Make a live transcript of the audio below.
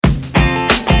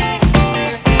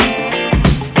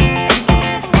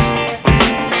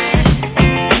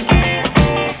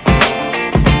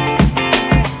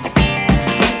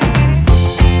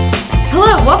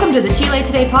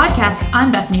Today podcast.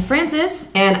 I'm Bethany Francis.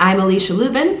 And I'm Alicia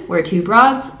Lubin. We're two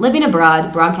broads living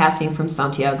abroad, broadcasting from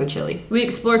Santiago, Chile. We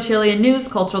explore Chilean news,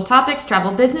 cultural topics,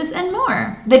 travel, business, and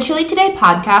more. The Chile Today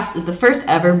podcast is the first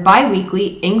ever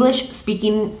bi-weekly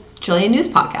English-speaking Chilean news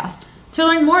podcast. To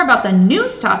learn more about the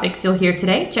news topics you'll hear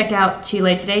today, check out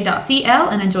chiletoday.cl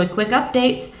and enjoy quick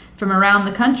updates from around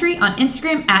the country on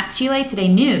Instagram at Chile Today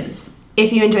News.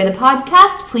 If you enjoy the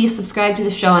podcast, please subscribe to the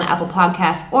show on Apple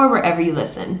Podcasts or wherever you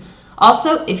listen.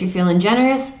 Also, if you're feeling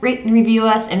generous, rate and review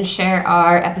us and share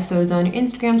our episodes on your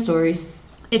Instagram stories.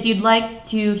 If you'd like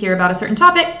to hear about a certain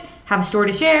topic, have a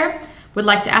story to share, would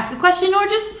like to ask a question, or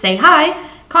just say hi,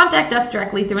 contact us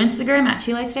directly through Instagram at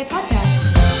Chile Today Podcast.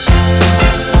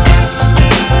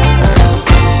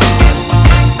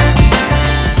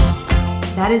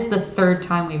 That is the third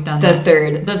time we've done that.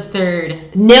 The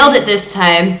third. Nailed it this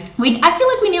time. I feel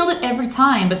like we nailed it every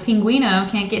time, but Pinguino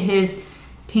can't get his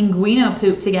Pinguino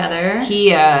poop together.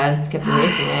 He kept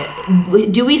erasing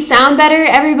it. Do we sound better,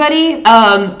 everybody?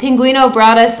 Pinguino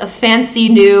brought us a fancy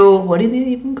new, what are they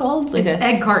even called?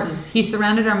 Egg cartons. He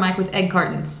surrounded our mic with egg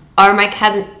cartons. Our mic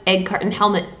has an egg carton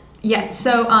helmet. Yeah,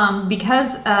 so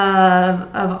because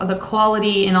of the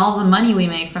quality and all the money we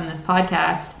make from this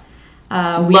podcast,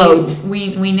 loads.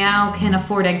 We now can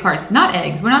afford egg cartons. Not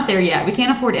eggs. We're not there yet. We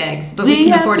can't afford eggs, but we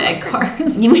can afford egg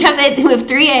cartons. We have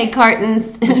 3 egg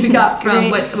cartons. Which we got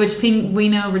from which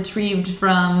Pinguino retrieved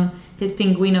from his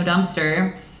Pinguino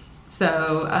dumpster.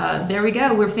 So there we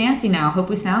go. We're fancy now. Hope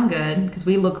we sound good because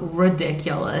we look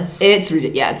ridiculous. It's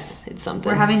ridiculous. Yeah, it's something.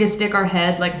 We're having to stick our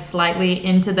head like slightly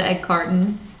into the egg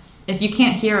carton. If you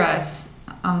can't hear us,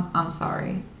 I'm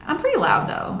sorry. I'm pretty loud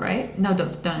though, right? No,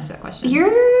 don't answer that question.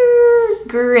 You're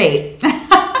great.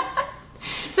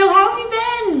 So how have you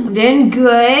been? Been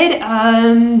good.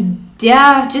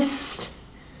 Yeah, just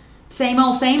same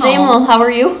old. Same old. How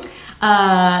are you?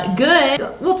 Good.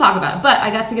 We'll talk about it. But I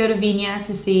got to go to Viña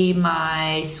to see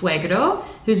my suegro,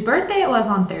 whose birthday it was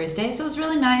on Thursday. So it was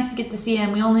really nice to get to see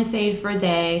him. We only stayed for a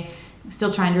day.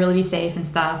 Still trying to really be safe and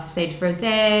stuff. Stayed for a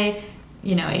day.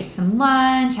 Ate some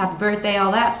lunch, happy birthday,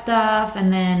 all that stuff,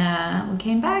 and then we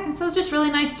came back, and so it was just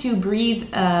really nice to breathe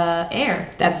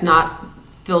air. That's not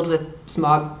filled with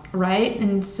smog. Right?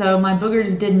 And so my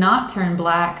boogers did not turn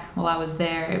black while I was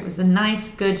there. It was a nice,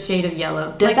 good shade of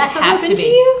yellow. Does that happen to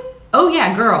you? Oh,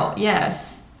 yeah, girl,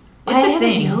 yes. It's I a haven't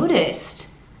thing. Noticed.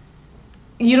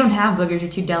 You don't have boogers, you're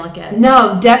too delicate.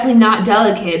 No, definitely not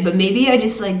delicate, but maybe I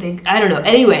just I don't know.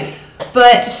 Anyway,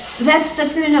 but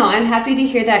that's good to know. I'm happy to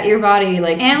hear that your body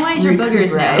analyze your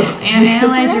boogers now. And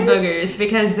analyze your boogers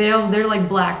because they're like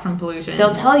black from pollution.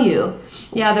 They'll tell you.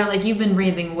 Yeah, they're like, you've been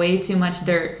breathing way too much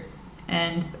dirt.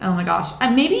 And oh my gosh,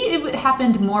 maybe it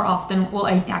happened more often. Well,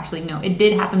 it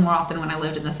did happen more often when I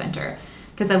lived in the center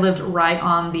because I lived right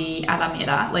on the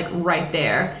Alameda, right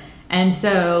there. And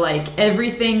so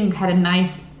everything had a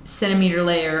nice centimeter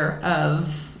layer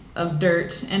of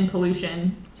dirt and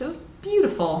pollution. So it was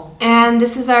beautiful. And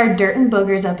this is our Dirt and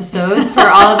Boogers episode for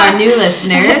all of our new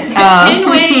listeners. 10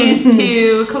 ways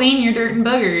to clean your dirt and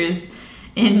boogers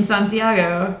in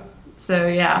Santiago. So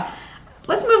yeah,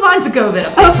 let's move on to COVID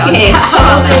updates.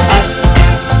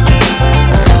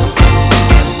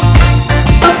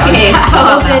 Okay.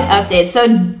 COVID updates.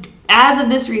 So as of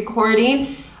this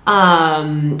recording,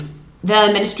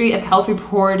 the Ministry of Health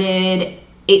reported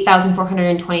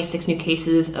 8,426 new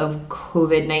cases of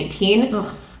COVID-19.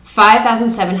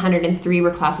 5,703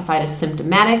 were classified as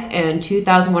symptomatic, and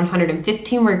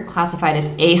 2,115 were classified as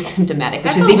asymptomatic,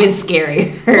 which is even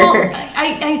scarier. Well,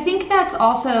 I think that's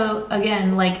also,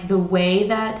 again, the way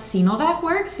that Sinovac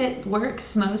works. It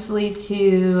works mostly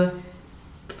to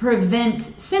prevent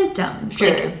symptoms.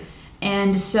 Sure.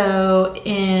 And so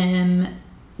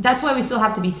that's why we still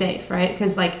have to be safe, right?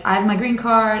 Because, I have my green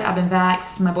card, I've been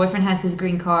vaxxed, my boyfriend has his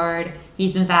green card,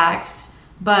 he's been vaxxed.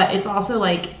 But it's also,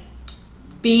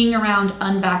 being around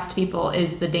unvaxxed people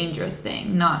is the dangerous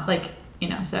thing, not,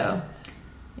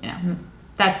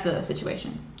 that's the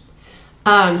situation.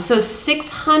 So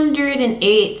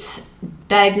 608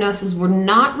 diagnoses were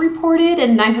not reported,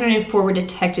 and 904 were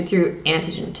detected through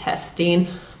antigen testing.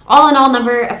 All in all,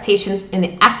 number of patients in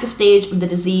the active stage of the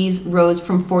disease rose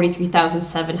from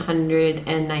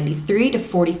 43,793 to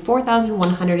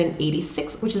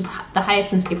 44,186, which is the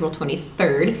highest since April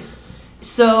 23rd.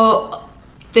 So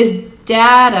this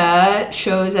data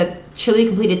shows that Chile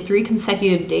completed 3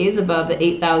 consecutive days above the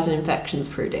 8,000 infections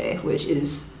per day, which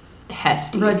is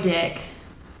hefty. Ridiculous.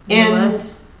 And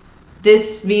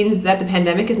this means that the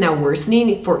pandemic is now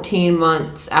worsening 14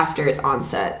 months after its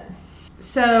onset.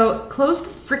 So, close the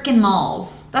frickin'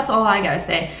 malls. That's all I gotta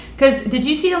say. Because did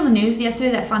you see on the news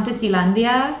yesterday that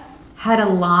Fantasilandia had a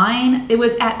line. It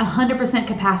was at 100%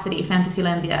 capacity,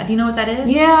 Fantasylandia. Do you know what that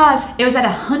is? Yeah. It was at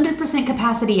 100%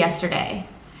 capacity yesterday.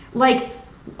 Like,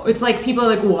 it's like people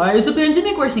are like, why is the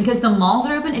pandemic worsening? Because the malls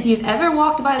are open. If you've ever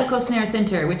walked by the Costanera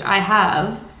Center, which I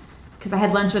have, because I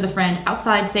had lunch with a friend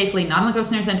outside safely, not in the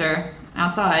Costanera Center,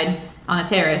 outside on a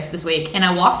terrace this week, and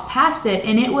I walked past it,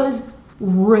 and it was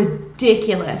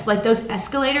ridiculous. Like, those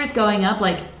escalators going up,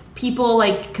 like, people,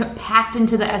 like, packed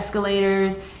into the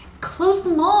escalators. Close the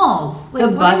malls. Like,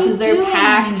 the buses are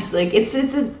packed. Like, it's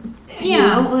a...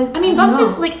 Yeah, you know, like, I mean,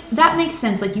 buses, like, that makes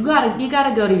sense. Like, you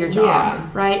gotta go to your job,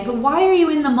 right? But why are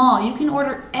you in the mall? You can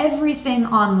order everything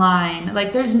online.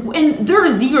 Like, there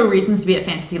are zero reasons to be at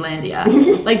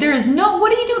Fantasylandia. Like, there is no,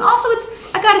 what are you doing? Also,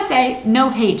 I gotta say, no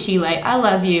hate, Chile. I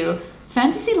love you.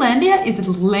 Fantasylandia is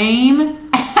lame.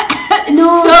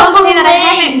 No, don't say that. I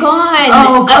haven't gone.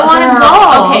 Oh, I want to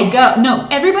go. Okay, go. No,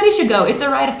 everybody should go. It's a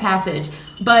rite of passage.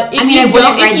 But if I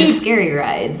wouldn't ride the scary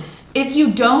rides. If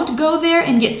you don't go there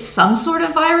and get some sort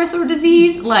of virus or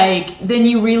disease, like, then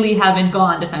you really haven't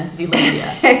gone to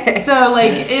Fantasylandia. So,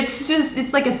 like,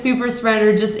 it's like a super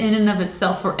spreader just in and of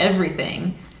itself for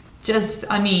everything. Just,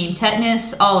 I mean,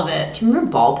 tetanus, all of it. Do you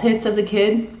remember ball pits as a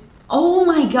kid? Oh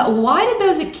my God. Why did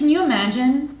those, can you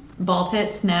imagine ball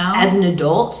pits now? As an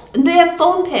adult? They have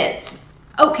foam pits.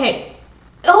 Okay.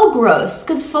 Oh, gross.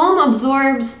 Because foam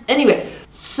absorbs, anyway.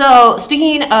 So,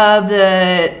 speaking of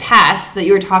the past that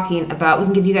you were talking about, we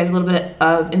can give you guys a little bit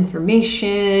of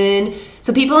information.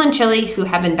 So, people in Chile who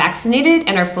have been vaccinated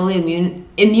and are fully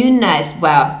immunized,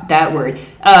 wow, that word,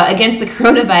 against the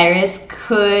coronavirus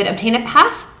could obtain a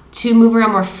pass to move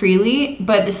around more freely.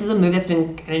 But this is a move that's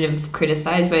been kind of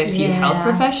criticized by a few health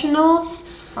professionals.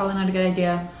 Probably not a good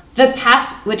idea. The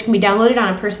pass, which can be downloaded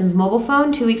on a person's mobile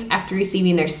phone 2 weeks after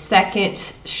receiving their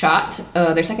second shot,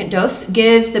 their second dose,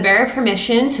 gives the bearer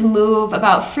permission to move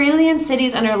about freely in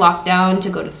cities under lockdown, to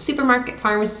go to the supermarket,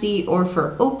 pharmacy, or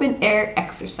for open-air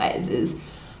exercises.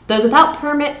 Those without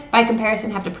permits, by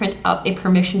comparison, have to print out a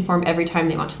permission form every time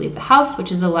they want to leave the house,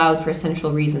 which is allowed for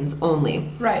essential reasons only.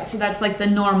 Right, so that's like the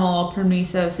normal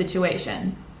permiso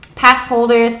situation. Pass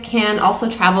holders can also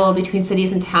travel between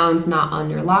cities and towns not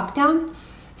under lockdown.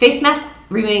 Face masks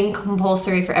remain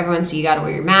compulsory for everyone, so you got to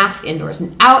wear your mask indoors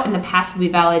and out, and the pass will be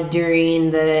valid during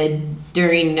the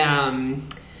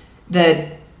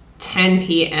 10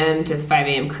 p.m. to 5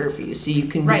 a.m. curfew, so you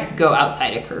can go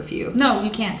outside a curfew. No, you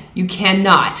can't. You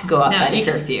cannot go outside a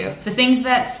curfew. The things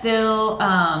that still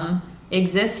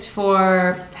exist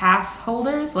for pass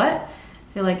holders, I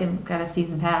feel like I've got a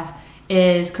season pass,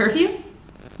 is curfew.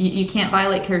 You can't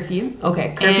violate curfew.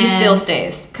 Okay, curfew still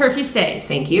stays. Curfew stays.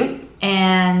 Thank you.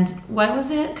 And what was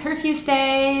it? Curfew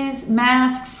stays,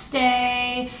 masks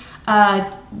stay,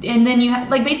 and then you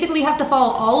basically you have to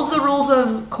follow all of the rules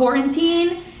of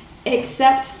quarantine,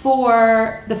 except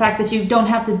for the fact that you don't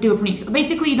have to do a permiso.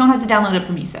 Basically, you don't have to download a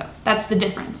permiso. That's the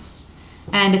difference.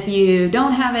 And if you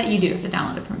don't have it, you do have to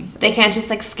download a permiso. They can't just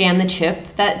scan the chip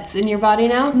that's in your body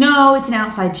now? No, it's an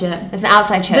outside chip. It's an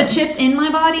outside chip. The chip in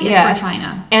my body is for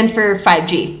China. And for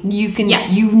 5G.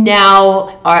 You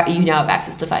now have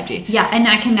access to 5G. Yeah, and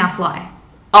I can now fly.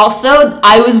 Also,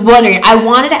 I was wondering, I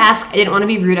wanted to ask, I didn't want to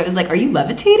be rude. I was like, are you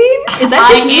levitating? Is that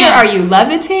just me, or are you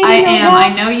levitating? I am. I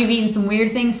know you've eaten some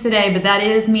weird things today, but that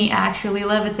is me actually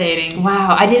levitating.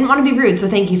 Wow, I didn't want to be rude, so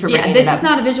thank you for bringing it up. This is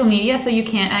not a visual media, so you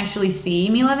can't actually see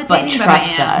me levitating, but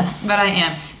trust us. But I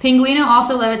am. Pinguino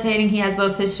also levitating. He has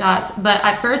both his shots. But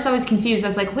at first I was confused. I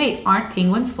was like, wait, aren't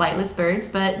penguins flightless birds?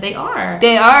 But they are.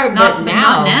 They are, but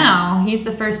not now. He's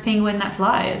the first penguin that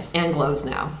flies. And glows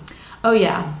now. Oh,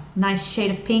 yeah. Nice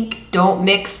shade of pink. Don't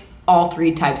mix all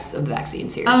 3 types of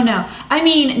vaccines here. Oh, no. I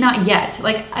mean, not yet.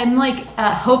 I'm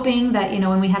hoping that,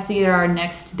 when we have to get our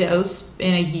next dose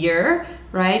in a year,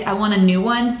 right? I want a new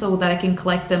one so that I can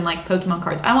collect them like Pokemon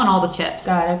cards. I want all the chips.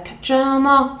 Gotta catch them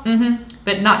all. Mm-hmm.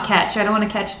 But not catch. I don't want to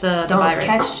catch the virus.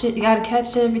 Don't catch it. You gotta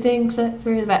catch everything except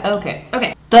for the virus.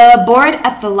 Okay. The board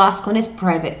at the Las Condes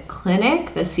Private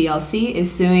Clinic, the CLC,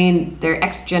 is suing their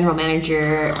ex-general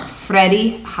manager,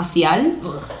 Freddy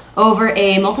Hacial, over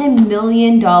a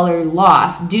multi-million-dollar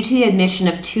loss due to the admission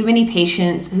of too many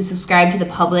patients who subscribed to the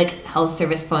public health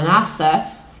service FONASA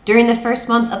during the first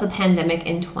months of the pandemic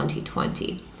in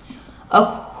 2020.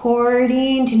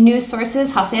 According to news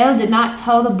sources, Hacial did not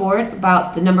tell the board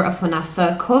about the number of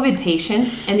FONASA COVID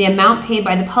patients, and the amount paid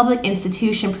by the public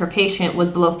institution per patient was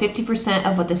below 50%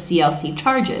 of what the CLC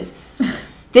charges.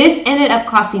 This ended up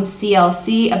costing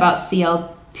CLC about CLP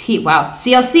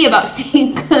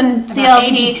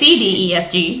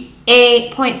ABCDEFG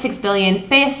 8.6 billion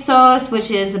pesos, which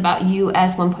is about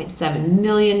US 1.7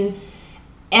 million.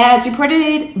 As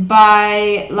reported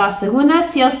by La Segunda,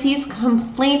 CLC's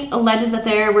complaint alleges that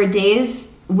there were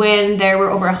days when there were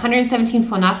over 117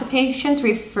 FONASA patients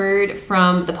referred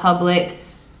from the public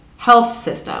health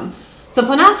system. So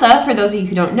FONASA, for those of you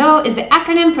who don't know, is the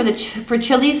acronym for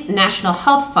Chile's National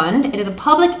Health Fund. It is a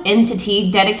public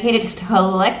entity dedicated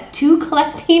to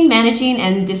collecting, managing,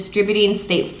 and distributing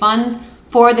state funds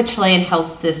for the Chilean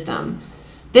health system.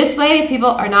 This way, if people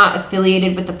are not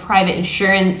affiliated with the private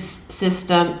insurance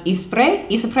system ISAPRE,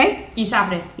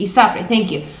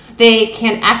 thank you. They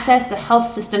can access the health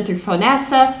system through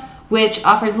FONASA, which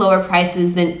offers lower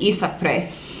prices than ISAPRE.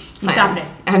 ISAPRE.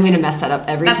 I'm going to mess that up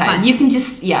every That's time. Fine. You can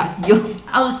just,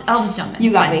 I'll just jump in.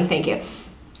 You got me, thank you.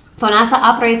 FONASA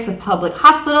operates with public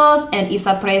hospitals, and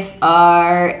ISAPREs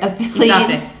are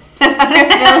affiliated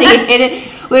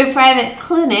with private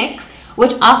clinics,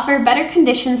 which offer better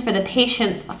conditions for the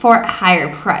patients for a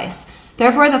higher price.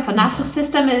 Therefore, the FONASA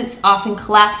system is often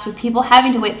collapsed, with people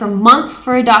having to wait for months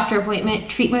for a doctor appointment,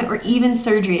 treatment, or even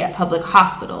surgery at public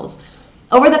hospitals.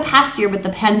 Over the past year with the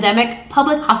pandemic,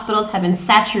 public hospitals have been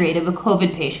saturated with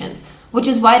COVID patients, which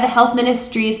is why the Health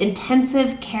Ministry's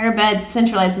Intensive Care Beds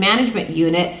Centralized Management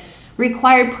Unit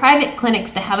required private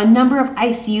clinics to have a number of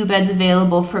ICU beds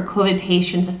available for COVID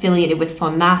patients affiliated with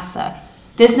FONASA.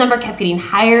 This number kept getting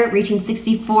higher, reaching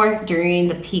 64 during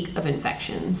the peak of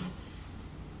infections.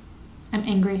 I'm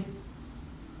angry.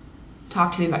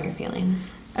 Talk to me about your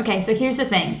feelings. Okay, so here's the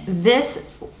thing. This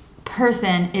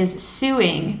person is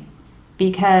suing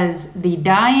because the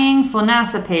dying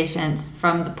FONASA patients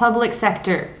from the public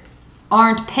sector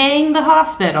aren't paying the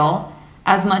hospital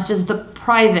as much as the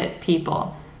private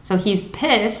people. So he's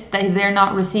pissed that they're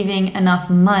not receiving enough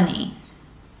money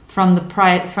from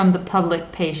the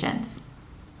public patients.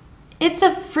 It's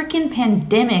a freaking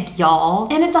pandemic,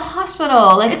 y'all. And it's a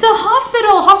hospital. It's a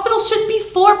hospital. Hospitals shouldn't be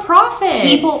for profit.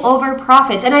 People over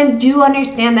profits. And I do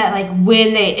understand that, like,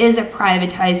 when there is a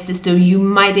privatized system, you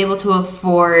might be able to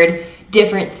afford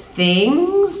different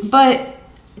things. But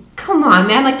come on,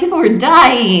 man. Like, people were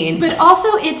dying. But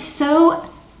also, it's so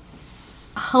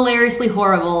hilariously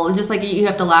horrible. Just like you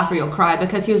have to laugh or you'll cry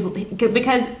because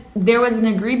there was an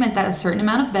agreement that a certain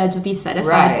amount of beds would be set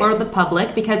aside for the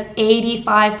public because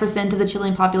 85% of the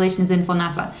Chilean population is in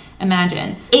FONASA.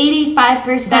 Imagine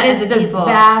 85% that is of the people.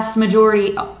 Vast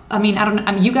majority. I mean,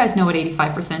 you guys know what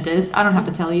 85% is. I don't have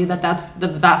to tell you that that's the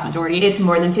vast majority. It's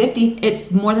more than 50. It's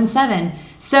more than 7.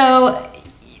 So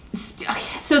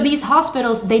these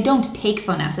hospitals, they don't take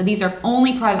FONASA. These are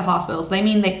only private hospitals.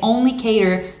 They only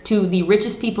cater to the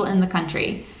richest people in the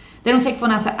country. They don't take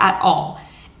FONASA at all.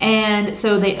 And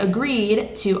so they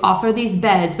agreed to offer these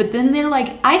beds, but then they're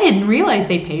like, I didn't realize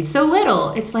they paid so little.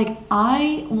 It's like,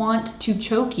 I want to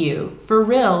choke you for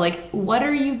real. Like, what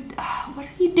are you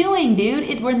doing,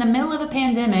 dude? We're in the middle of a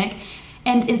pandemic,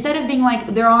 and instead of being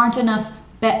like, there aren't enough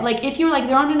if you're like,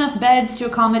 there aren't enough beds to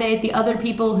accommodate the other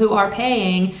people who are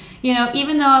paying,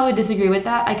 even though I would disagree with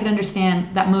that, I could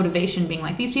understand that motivation being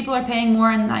like, these people are paying more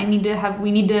and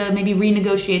we need to maybe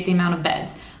renegotiate the amount of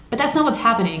beds. But that's not what's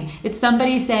happening. It's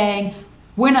somebody saying,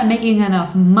 we're not making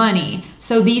enough money.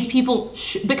 So these people,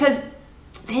 because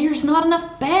there's not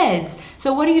enough beds.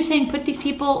 So what are you saying? Put these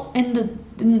people in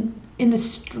the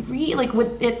street, like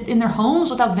in their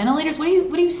homes without ventilators? What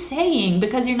are you saying?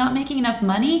 Because you're not making enough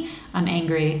money? I'm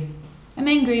angry,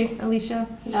 Alicia.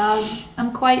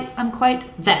 I'm quite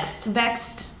vexed.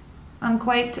 I'm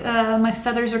quite, my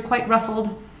feathers are quite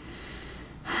ruffled.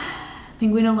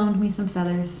 Pinguino loaned me some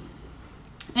feathers.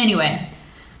 Anyway,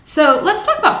 so let's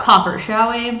talk about copper,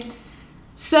 shall we?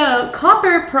 So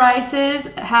copper prices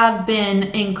have been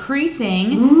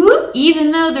increasing,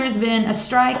 even though there's been a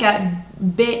strike at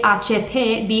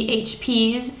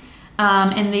BHP's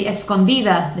in the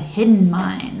Escondida, the hidden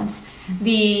mines.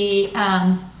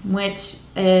 Which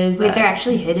is... Wait, they're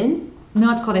actually hidden?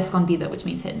 No, it's called Escondida, which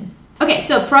means hidden. Okay,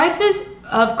 so prices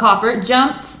of copper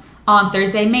jumped on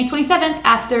Thursday, May 27th,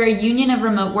 after a union of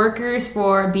remote workers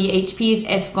for BHP's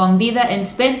Escondida and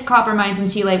Spence copper mines in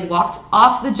Chile walked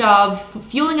off the job,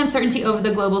 fueling uncertainty over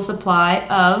the global supply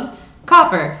of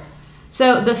copper.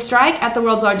 So the strike at the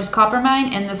world's largest copper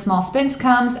mine in the small Spence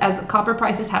comes as copper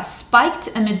prices have spiked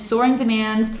amid soaring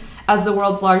demands as the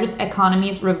world's largest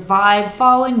economies revive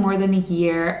following more than a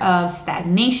year of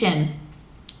stagnation.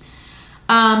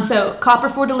 So copper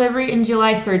for delivery in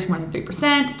July surged more than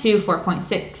 3% to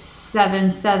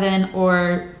 4.677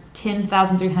 or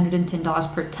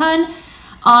 $10,310 per ton.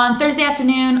 On Thursday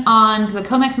afternoon on the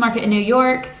COMEX market in New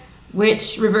York,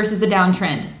 which reverses the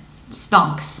downtrend.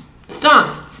 Stonks.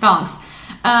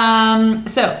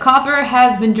 So copper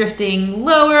has been drifting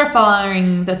lower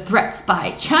following the threats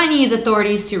by Chinese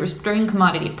authorities to restrain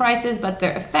commodity prices, but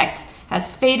their effect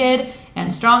has faded,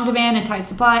 and strong demand and tight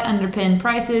supply underpin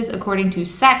prices, according to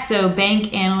Saxo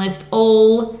Bank analyst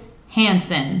Ole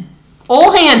Hansen.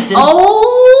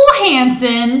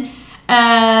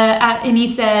 And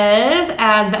he says,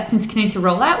 as vaccines continue to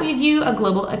roll out, we view a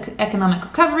global economic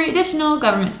recovery, additional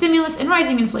government stimulus, and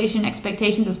rising inflation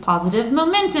expectations as positive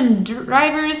momentum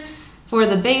drivers for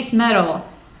the base metal.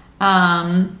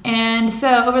 And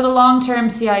so over the long term,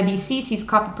 CIBC sees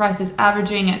copper prices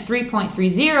averaging at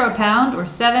 3.30 a pound or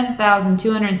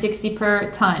 7,260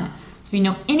 per ton. So if you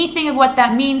know anything of what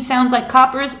that means, sounds like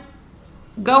copper's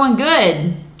going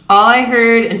good. All I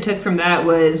heard and took from that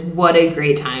was what a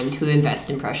great time to invest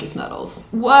in precious metals.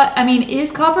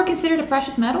 Is copper considered a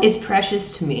precious metal? It's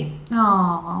precious to me.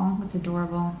 Oh, that's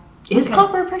adorable. Is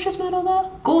copper a precious metal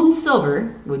though? Gold and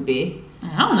silver would be.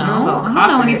 I don't know. I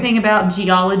don't know anything about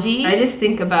geology. I just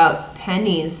think about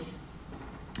pennies.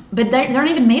 But they aren't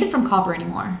even made from copper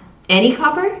anymore. Any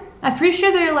copper? I'm pretty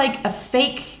sure they're like a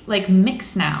fake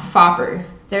mix now. Fopper.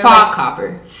 They're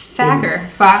copper. Facker.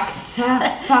 Focker.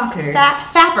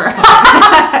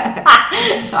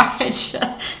 Fapper.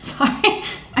 Sorry.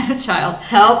 I'm a child.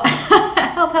 Help.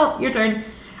 Help. Your turn.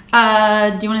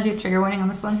 Do you want to do a trigger warning on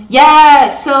this one? Yeah,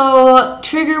 so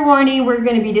trigger warning, we're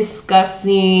going to be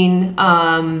discussing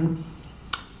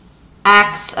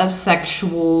acts of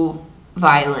sexual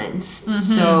violence. Mm-hmm.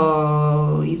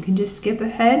 So you can just skip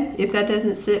ahead if that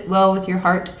doesn't sit well with your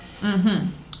heart. Mm-hmm.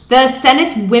 The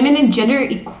Senate's Women and Gender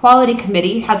Equality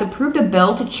Committee has approved a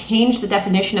bill to change the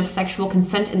definition of sexual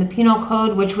consent in the Penal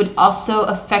Code, which would also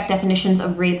affect definitions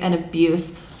of rape and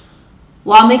abuse.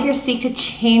 Lawmakers seek to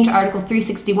change Article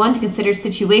 361 to consider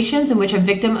situations in which a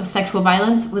victim of sexual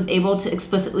violence was able to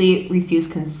explicitly refuse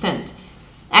consent.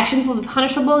 Actions will be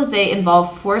punishable if they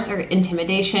involve force or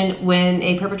intimidation, when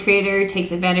a perpetrator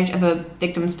takes advantage of a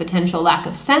victim's potential lack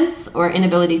of sense or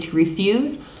inability to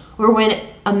refuse, or when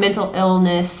a mental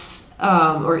illness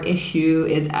or issue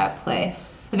is at play.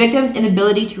 A victim's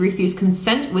inability to refuse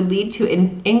consent would lead to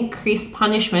an increased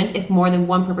punishment if more than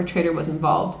one perpetrator was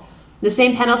involved. The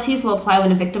same penalties will apply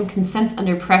when a victim consents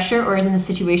under pressure or is in a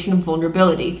situation of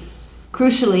vulnerability.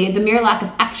 Crucially, the mere lack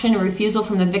of action or refusal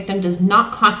from the victim does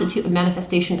not constitute a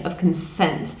manifestation of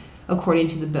consent, according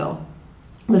to the bill.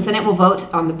 The Senate will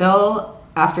vote on the bill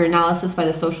after analysis by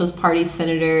the Socialist Party's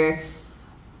Senator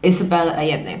Isabel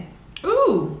Allende.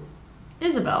 Ooh,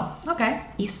 Isabel. Okay.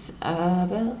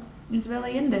 Isabel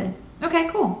Allende. Okay,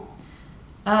 cool.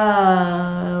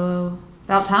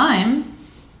 About time.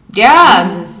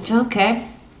 Yeah. Jesus. Okay.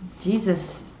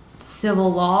 Jesus.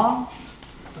 Civil law.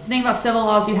 The thing about civil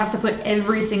laws, you have to put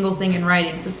every single thing in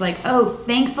writing. So it's like, oh,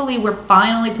 thankfully we're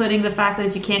finally putting the fact that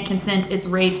if you can't consent, it's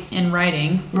rape in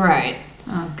writing. Right.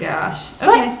 Oh, gosh.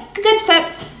 Okay. But, good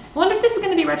step. I wonder if this is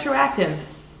going to be retroactive.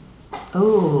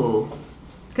 Oh.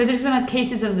 Because there's been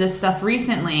cases of this stuff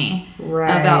recently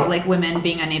about women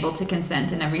being unable to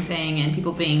consent and everything, and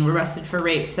people being arrested for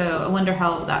rape. So I wonder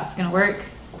how that's going to work.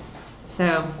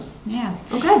 So, yeah.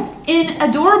 Okay. In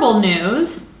adorable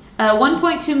news,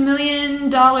 $1.2 million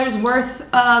worth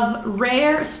of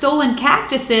rare stolen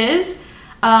cactuses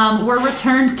were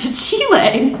returned to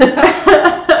Chile.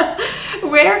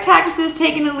 Rare cactuses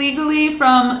taken illegally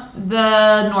from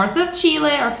the north of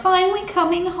Chile are finally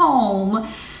coming home.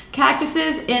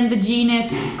 Cactuses in the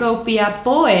genus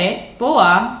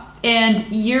Copiapoa and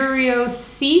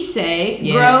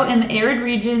Eurasiaceae grow in the arid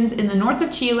regions in the north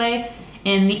of Chile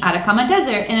in the Atacama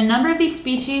Desert, and a number of these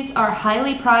species are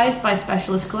highly prized by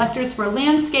specialist collectors for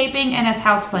landscaping and as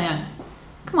houseplants.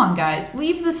 Come on, guys,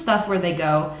 leave the stuff where they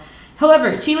go.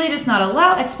 However, Chile does not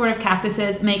allow export of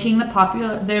cactuses, making them a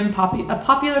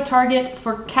popular target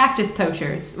for cactus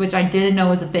poachers, which I didn't know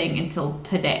was a thing until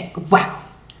today. Wow.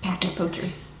 Cactus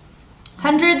poachers.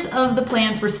 Hundreds of the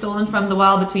plants were stolen from the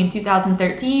wild between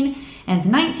 2013 and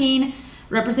 19.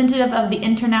 Representative of the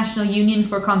International Union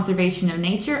for Conservation of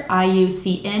Nature,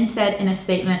 IUCN, said in a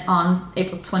statement on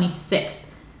April 26th.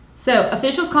 So,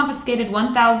 officials confiscated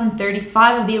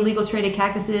 1,035 of the illegal traded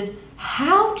cactuses.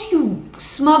 How do you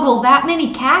smuggle that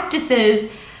many cactuses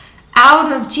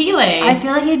out of Chile? I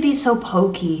feel like it'd be so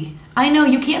pokey. I know,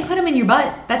 you can't put them in your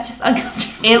butt. That's just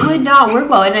uncomfortable. It would not work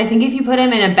well, and I think if you put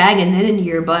them in a bag and then into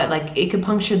your butt, it could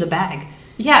puncture the bag.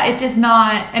 Yeah, it's just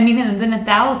not, then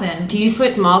 1,000. Do you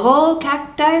smuggle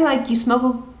cacti like you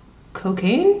smuggle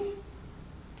cocaine?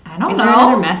 I don't know. Is there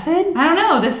another method? I don't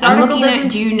know. This article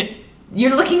doesn't...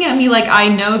 You're looking at me like I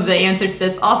know the answer to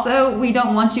this. Also, we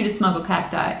don't want you to smuggle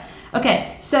cacti.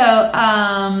 Okay, so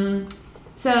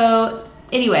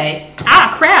Anyway,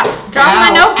 crap! Dropped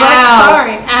my notebook.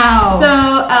 Sorry.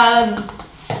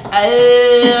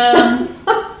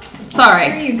 Sorry.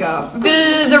 There you go.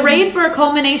 The raids were a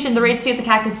culmination. The raids to get the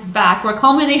cactuses back were a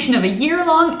culmination of a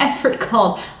year-long effort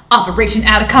called Operation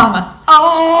Atacama.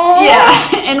 Oh!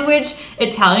 Yeah, in which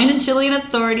Italian and Chilean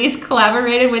authorities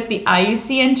collaborated with the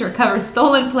IUCN to recover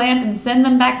stolen plants and send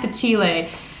them back to Chile.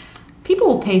 People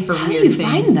will pay for weird things.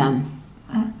 How do you find them?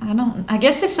 I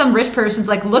guess if some rich person's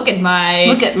like, look at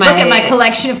my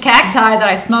collection of cacti that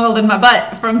I smuggled in my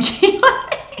butt from Chile.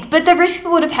 But the rich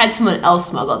people would have had someone else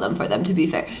smuggle them for them, to be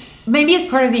fair. Maybe it's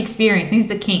part of the experience. Maybe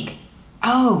it's the kink.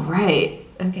 Oh, right.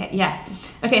 Okay, yeah.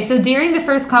 Okay, so during the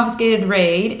first confiscated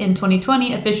raid in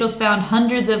 2020, officials found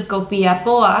hundreds of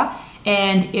Copiapoa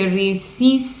and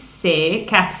Ericeae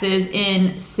cactuses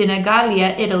in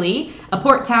Senigallia, Italy, a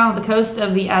port town on the coast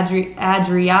of the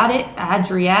Adriatic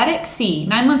Sea.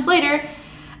 9 months later,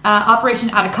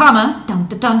 Operation Atacama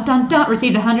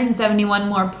received 171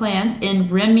 more plants in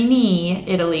Rimini,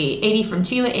 Italy, 80 from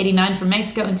Chile, 89 from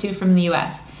Mexico, and 2 from the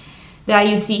U.S. The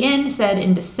IUCN said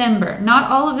in December, not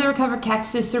all of the recovered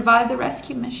cactuses survived the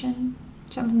rescue mission.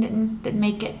 Some didn't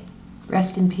make it.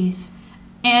 Rest in peace.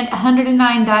 And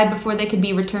 109 died before they could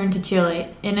be returned to Chile.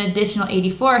 An additional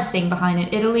 84 are staying behind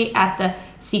in Italy at the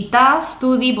Città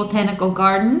Studi Botanical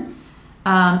Garden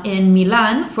in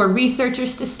Milan for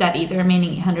researchers to study. The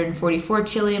remaining 144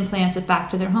 Chilean plants went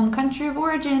back to their home country of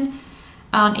origin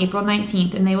on April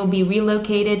 19th, and they will be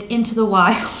relocated into the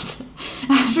wild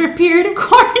after a period of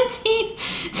quarantine.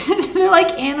 They're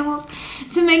like animals,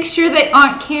 to make sure they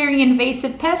aren't carrying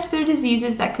invasive pests or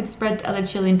diseases that could spread to other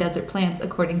Chilean desert plants,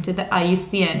 according to the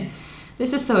IUCN.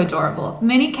 This is so adorable.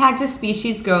 Many cactus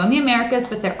species grow in the Americas,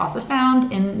 but they're also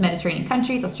found in Mediterranean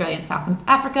countries, Australia and South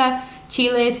Africa.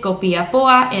 Chile's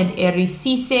Copiapoa and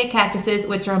Ericeae cactuses,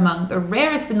 which are among the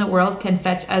rarest in the world, can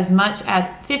fetch as much as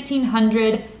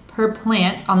 $1,500 per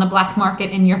plant on the black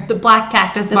market in Europe. The black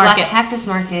cactus market. The black cactus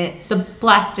market. The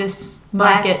blacktus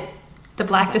market. The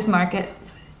blacktus market.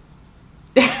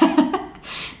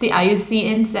 The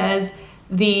IUCN says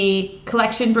the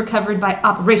collection recovered by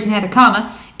Operation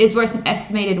Atacama is worth an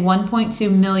estimated $1.2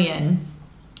 million.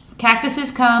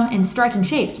 Cactuses come in striking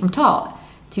shapes, from tall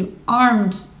to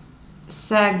armed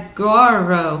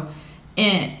saguaro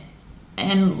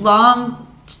and long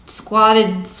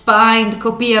squatted spined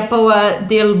Copiapoa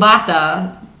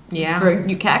delbata. Yeah. For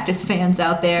you cactus fans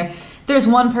out there, there's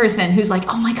one person who's like,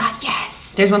 oh my god,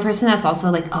 yes. There's one person that's also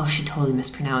like, oh, she totally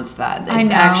mispronounced that. It's I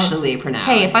know. actually pronounced.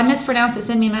 Hey, if I mispronounce it,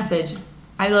 send me a message.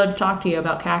 I'd love to talk to you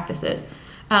about cactuses.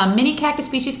 Many cactus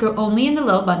species grow only in the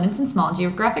low abundance and small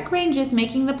geographic ranges,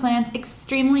 making the plants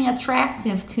extremely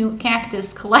attractive to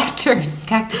cactus collectors.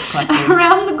 Cactus collecting.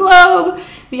 Around the globe,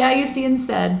 the IUCN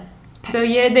said. So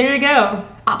yeah, there you go.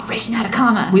 Operation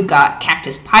Atacama. We've got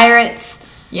cactus pirates.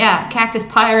 Yeah, cactus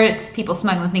pirates, people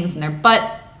smuggling things in their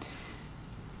butt.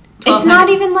 It's not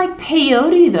even like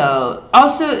peyote, though.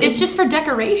 Also, it's just for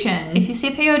decoration. If you say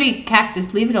peyote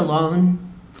cactus, leave it alone,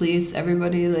 please,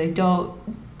 everybody. Like, don't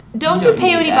do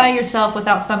peyote by yourself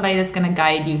without somebody that's going to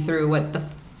guide you through what the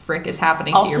frick is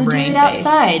happening to your brain. Also, do it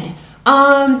outside.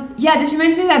 Yeah, this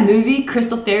reminds me of that movie,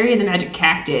 Crystal Fairy and the Magic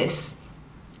Cactus.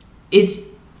 It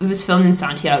was filmed in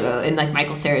Santiago, and like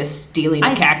Michael Cera's stealing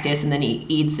a cactus, and then he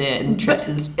eats it and trips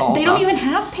his balls off. They don't even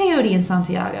have peyote in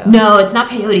Santiago. No, it's not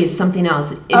peyote. It's something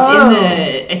else. It's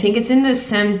I think it's in the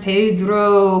San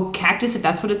Pedro cactus, if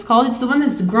that's what it's called. It's the one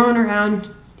that's growing around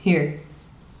here.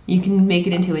 You can make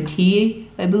it into a tea,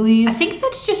 I believe. I think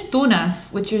that's just tunas,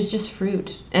 which is just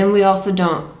fruit. And we also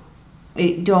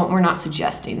we're not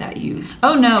suggesting that you...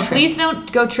 Oh, no. Please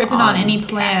don't go tripping on any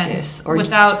plants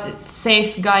without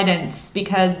safe guidance,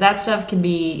 because that stuff can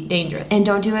be dangerous. And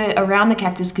don't do it around the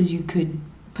cactus, because you could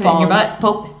put it in your butt.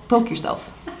 Poke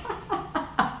yourself.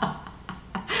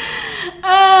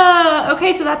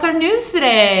 Okay, so that's our news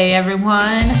today,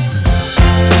 everyone.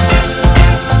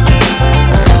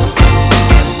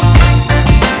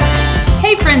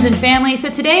 Hey friends and family, so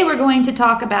today we're going to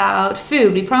talk about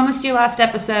food. We promised you last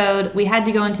episode we had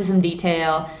to go into some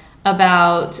detail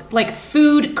about like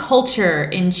food culture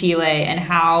in Chile and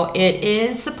how it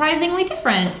is surprisingly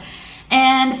different.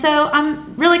 And so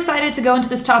I'm really excited to go into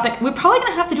this topic. We're probably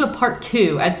going to have to do a part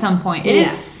 2 at some point. It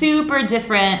is super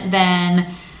different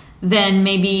than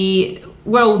maybe,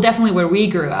 well, definitely where we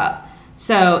grew up.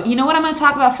 So you know what I'm going to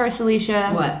talk about first,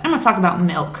 Alicia? What? I'm going to talk about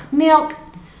milk. Milk.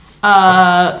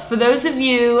 For those of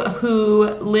you who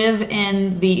live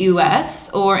in the US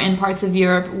or in parts of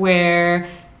Europe where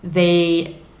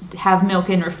they have milk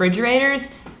in refrigerators,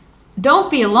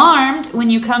 don't be alarmed when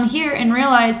you come here and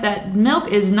realize that milk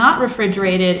is not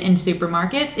refrigerated in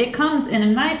supermarkets. It comes in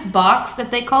a nice box that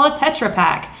they call a Tetra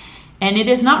Pak. And it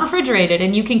is not refrigerated,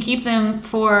 and you can keep them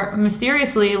for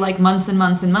mysteriously like months and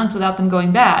months and months without them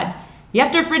going bad. You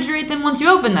have to refrigerate them once you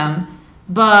open them,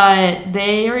 but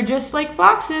they are just like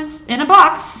boxes in a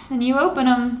box, and you open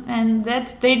them, and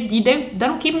they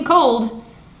don't keep them cold,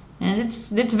 and it's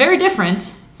very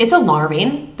different. It's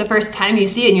alarming the first time you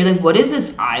see it, and you're like, "What is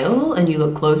this aisle?" And you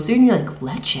look closer, and you're like,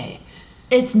 "Leche."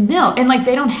 It's milk, and like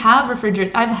they don't have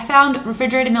refrigerated. I've found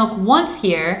refrigerated milk once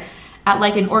here at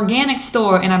like an organic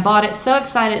store, and I bought it so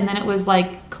excited, and then it was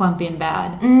like clumpy and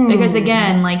bad. Because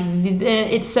again, like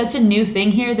it's such a new thing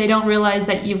here. They don't realize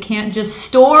that you can't just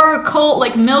store cold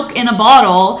like milk in a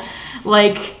bottle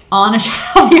like on a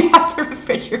shelf. You have to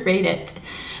refrigerate it.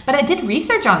 But I did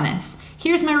research on this.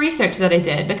 Here's my research that I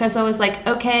did, because I was like,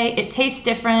 okay, it tastes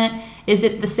different. Is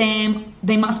it the same?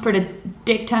 They must put a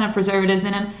dick ton of preservatives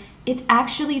in them. It's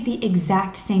actually the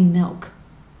exact same milk.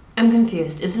 I'm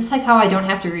confused. Is this like how I don't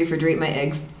have to refrigerate my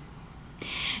eggs?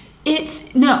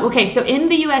 Okay, so in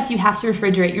the US you have to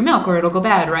refrigerate your milk or it'll go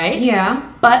bad, right? Yeah.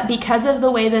 But because of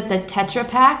the way that the Tetra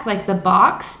Pak, like the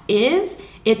box is,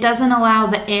 it doesn't allow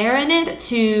the air in it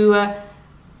to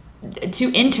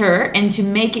enter and to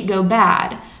make it go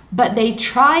bad. But they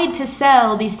tried to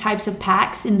sell these types of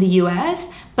packs in the US,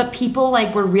 but people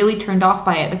like were really turned off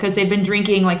by it because they've been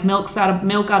drinking like milk out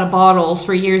of bottles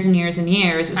for years and years and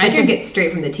years. I drink it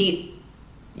straight from the teat.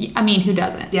 I mean, who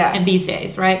doesn't? Yeah. And these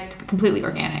days, right? Completely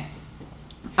organic.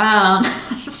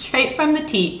 Straight from the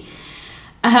teat.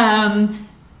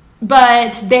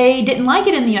 But they didn't like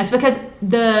it in the US because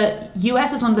the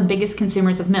US is one of the biggest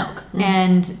consumers of milk.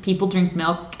 And people drink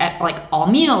milk at like all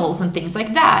meals and things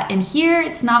like that. And here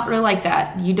it's not really like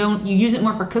that. You use it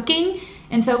more for cooking.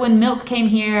 And so when milk came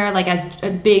here, like as a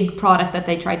big product that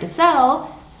they tried to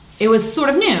sell, it was sort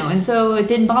of new. And so it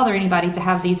didn't bother anybody to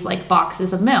have these like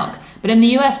boxes of milk. But in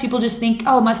the US, people just think,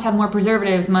 oh, it must have more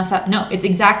preservatives, no, it's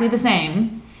exactly the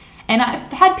same. And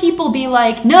I've had people be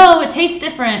like, no, it tastes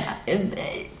different.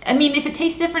 I mean, if it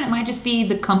tastes different, it might just be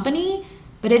the company,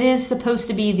 but it is supposed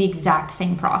to be the exact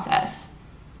same process.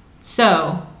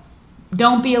 So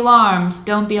don't be alarmed.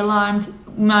 Don't be alarmed,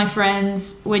 my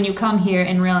friends, when you come here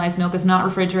and realize milk is not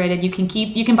refrigerated. You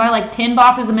can buy like 10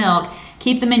 boxes of milk,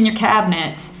 keep them in your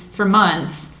cabinets for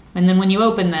months, and then when you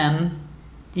open them,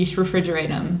 you should refrigerate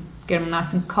them, get them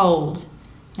nice and cold,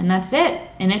 and that's it.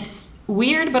 And it's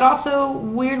weird, but also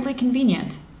weirdly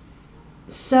convenient.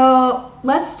 So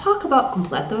let's talk about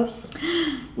completos.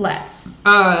 Let's.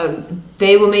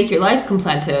 They will make your life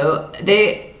completo.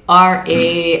 They are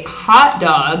a hot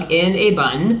dog in a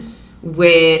bun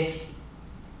with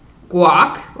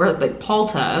guac, or like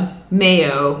palta,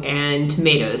 mayo, and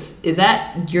tomatoes. Is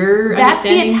that your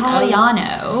understanding? That's the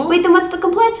Italiano. Wait, then what's the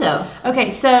completo? Okay,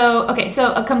 so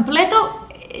a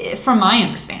completo, from my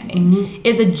understanding,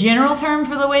 is a general term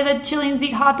for the way that Chileans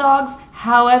eat hot dogs.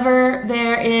 However,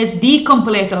 there is the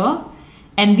completo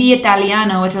and the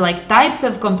Italiano, which are like types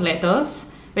of completos,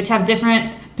 which have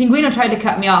different... Pinguino tried to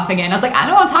cut me off again. I was like, I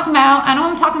know what I'm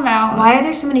talking about. Why are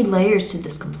there so many layers to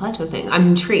this completo thing? I'm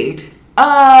intrigued.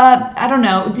 I don't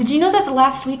know. Did you know that the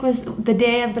last week was the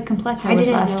day of the completo? I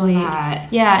didn't last know week.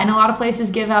 that. Yeah, and a lot of places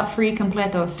give out free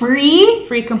completos. Free?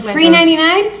 Free completos. Free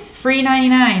 99? Free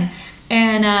 99.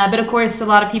 And but of course, a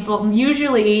lot of people.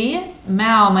 Usually,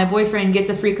 Mao, my boyfriend, gets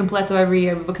a free completo every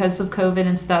year. But because of COVID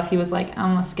and stuff, he was like,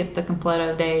 I'm gonna skip the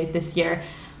completo day this year.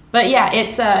 But yeah,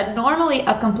 it's normally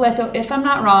a completo. If I'm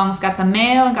not wrong, it's got the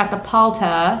mayo and got the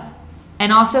palta,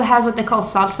 and also has what they call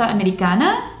salsa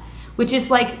americana, which is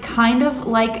like kind of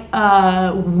like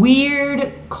a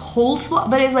weird coleslaw,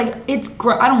 but it's like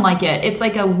I don't like it. It's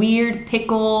like a weird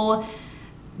pickle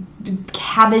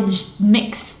cabbage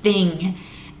mix thing.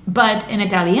 But in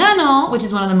Italiano, which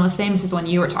is one of the most famous, is the one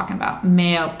you were talking about,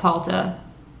 mayo, palta,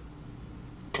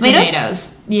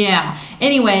 tomatoes. Yeah.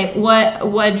 Anyway,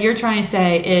 what you're trying to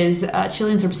say is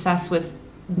Chileans are obsessed with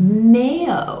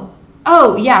mayo.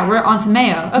 Oh, yeah, we're on to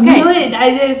mayo. Okay. You know what?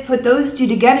 I put those two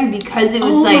together because it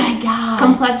was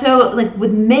completo like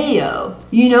with mayo.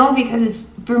 You know, because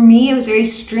for me it was very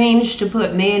strange to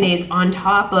put mayonnaise on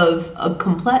top of a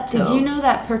completo. Did you know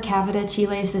that per capita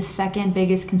Chile is the second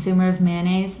biggest consumer of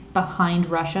mayonnaise behind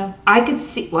Russia? I could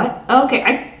see what? Okay,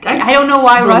 I don't know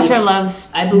why Russia loves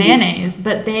mayonnaise,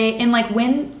 but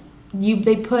when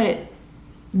they put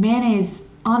mayonnaise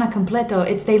on a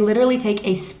completo, they literally take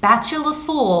a spatula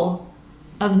full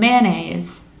of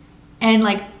mayonnaise and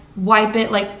like wipe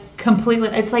it like completely.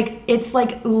 It's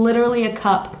like literally a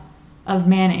cup of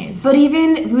mayonnaise. But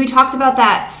even we talked about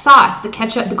that sauce, the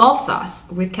ketchup, the golf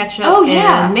sauce with ketchup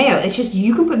and mayo. It's just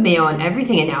you can put mayo on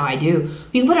everything, and now I do.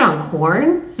 You can put it on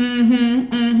corn.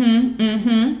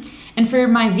 And for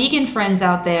my vegan friends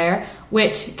out there,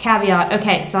 which caveat,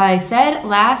 okay, so I said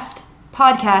last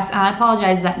podcast, and I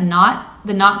apologize that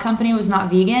the Not Company was not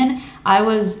vegan. I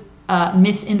was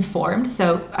misinformed,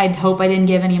 so I hope I didn't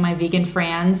give any of my vegan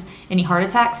friends any heart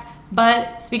attacks.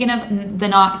 But speaking of the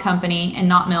Not Company and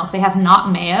Not Milk, they have Not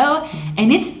Mayo,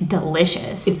 and it's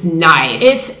delicious. It's nice.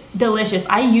 It's delicious.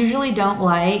 I usually don't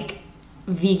like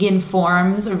vegan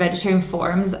forms or vegetarian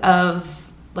forms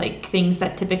of like things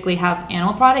that typically have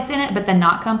animal product in it, but the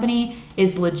Not Company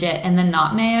is legit, and the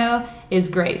Not Mayo is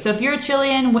great. So if you're a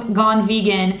Chilean gone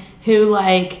vegan who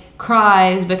like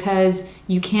cries because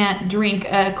you can't drink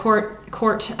a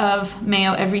quart of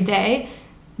mayo every day,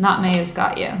 Not Mayo's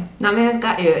got you. Not Mayo's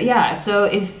got you. Yeah. So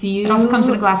if you... It also comes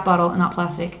in a glass bottle and not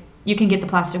plastic. You can get the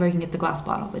plastic or you can get the glass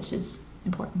bottle, which is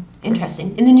important.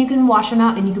 Interesting. And then you can wash them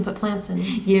out and you can put plants in them.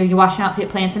 You wash them out, put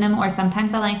plants in them, or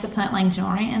sometimes I like to put like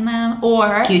jewelry in them.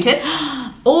 Or... Q-tips?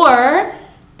 Or...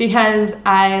 Because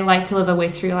I like to live a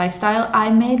waste-free lifestyle,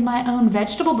 I made my own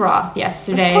vegetable broth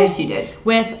yesterday. Of course you did.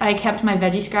 I kept my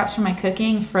veggie scraps from my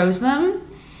cooking, froze them,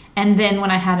 and then when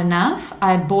I had enough,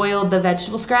 I boiled the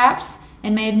vegetable scraps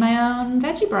and made my own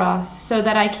veggie broth so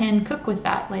that I can cook with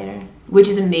that later. Which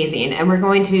is amazing. And we're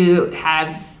going to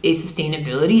have a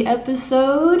sustainability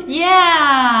episode.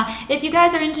 Yeah. If you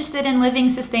guys are interested in living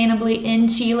sustainably in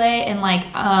Chile and like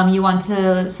you want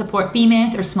to support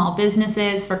BMIS or small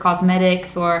businesses for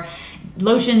cosmetics or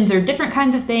lotions or different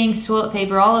kinds of things, toilet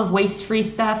paper, all of waste-free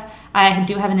stuff, I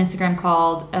do have an Instagram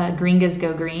called Gringas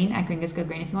Go Green, at Gringas Go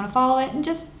Green if you want to follow it. And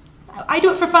just, I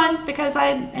do it for fun because I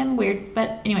am weird.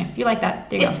 But anyway, if you like that,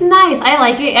 there you go. It's nice. I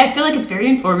like it. I feel like it's very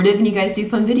informative, and you guys do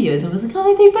fun videos. And I was like,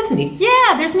 oh, there's Bethany.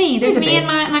 Yeah, there's me. There's me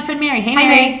and my friend Mary. Hey,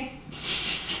 Mary.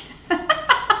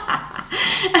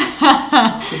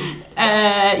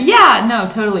 Yeah, no,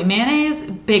 totally. Mayonnaise,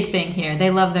 big thing here. They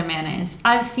love their mayonnaise.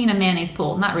 I've seen a mayonnaise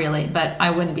pool. Not really, but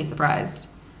I wouldn't be surprised.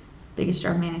 Biggest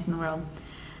jar of mayonnaise in the world.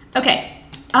 Okay.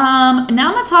 Now I'm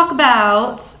going to talk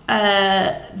about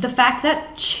the fact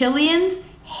that Chileans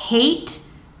hate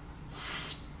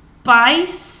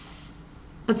spice,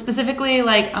 but specifically,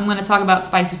 like, I'm going to talk about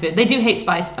spicy food. They do hate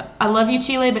spice. I love you,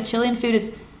 Chile, but Chilean food is,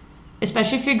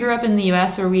 especially if you grew up in the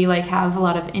U.S. where we, like, have a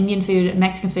lot of Indian food,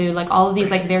 Mexican food, like, all of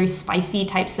these, like, very spicy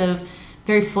types of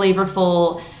very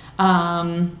flavorful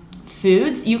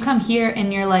foods. You come here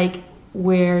and you're like,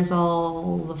 where's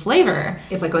all the flavor?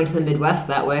 It's like going to the Midwest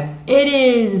that way. It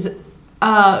is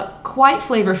quite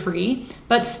flavor-free,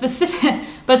 but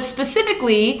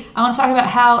specifically, I want to talk about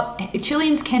how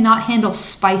Chileans cannot handle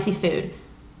spicy food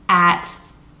at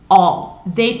all.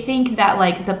 They think that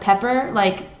like the pepper,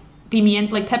 like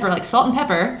pimienta, like pepper, like salt and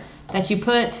pepper that you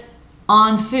put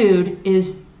on food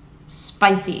is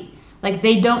spicy. Like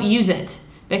they don't use it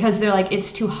because they're like,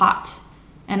 it's too hot.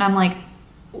 And I'm like,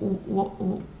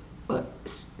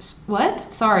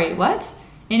 what? Sorry, what?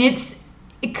 And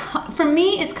for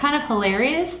me, it's kind of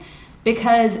hilarious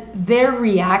because their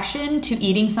reaction to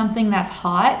eating something that's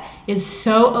hot is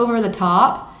so over the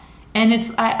top. And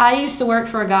I used to work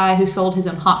for a guy who sold his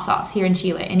own hot sauce here in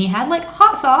Chile, and he had like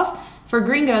hot sauce for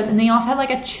gringos, and then he also had like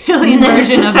a Chilean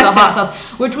version of the hot sauce,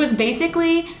 which was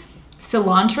basically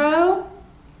cilantro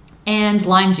and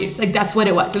lime juice. Like that's what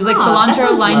it was. It was like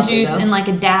cilantro, lime juice, and like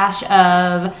a dash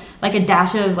of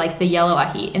like the yellow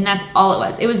ají, and that's all it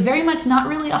was. It was very much not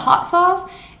really a hot sauce.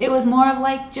 It was more of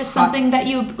like just something that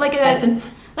you like a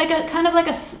essence, like a kind of like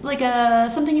a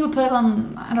something you would put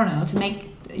on, I don't know, to make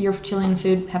your Chilean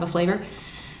food have a flavor.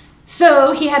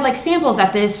 So he had like samples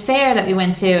at this fair that we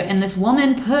went to, and this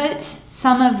woman put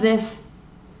some of this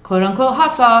quote unquote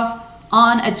hot sauce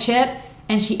on a chip,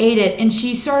 and she ate it, and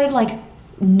she started like,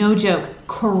 no joke,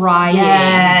 crying.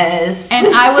 Yes. And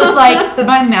I was like,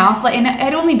 my mouth, like, and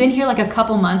I'd only been here like a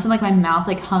couple months, and like my mouth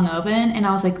like hung open, and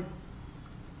I was like,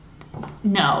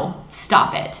 no,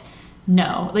 stop it.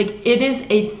 No, like it is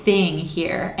a thing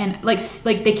here, and like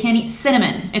they can't eat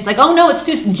cinnamon. It's like, oh no, it's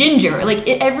just ginger. Like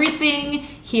everything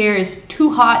here is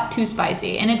too hot, too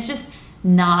spicy, and it's just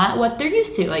not what they're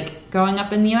used to. Like growing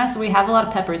up in the U.S. where we have a lot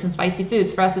of peppers and spicy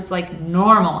foods, for us it's like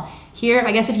normal. Here,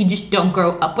 I guess if you just don't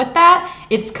grow up with that,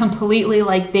 it's completely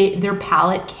like their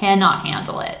palate cannot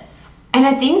handle it. And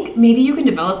I think maybe you can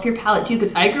develop your palate too,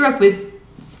 because I grew up with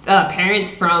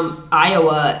parents from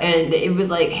Iowa, and it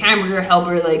was like hamburger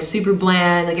helper, like super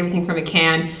bland, like everything from a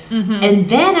can. And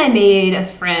then I made a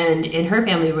friend, and her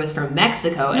family was from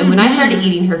Mexico. And when I started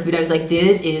eating her food, I was like,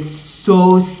 this is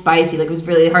so spicy. Like, it was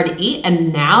really hard to eat.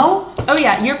 And now, oh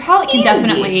yeah, your palate can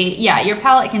definitely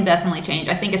change.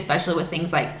 I think especially with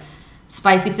things like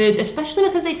spicy foods, especially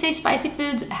because they say spicy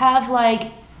foods have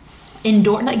like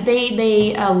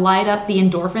they light up the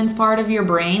endorphins part of your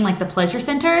brain, like the pleasure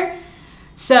center.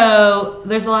 So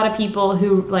there's a lot of people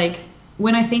who, like,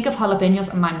 when I think of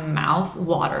jalapenos, my mouth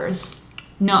waters.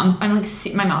 No, I'm like,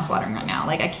 my mouth's watering right now.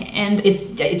 Like, I can't. And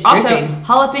it's also dripping.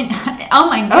 Jalapeno. Oh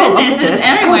my goodness, it's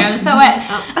everywhere. I'm so wet.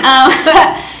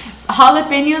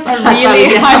 Jalapenos are That's really why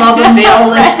we hard have all the male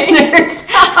right? listeners.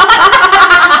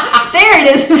 There it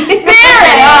is. There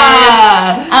it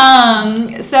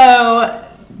is. So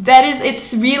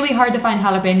it's really hard to find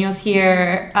jalapenos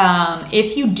here.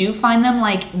 If you do find them,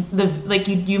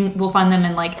 you will find them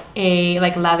in like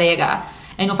La Vega,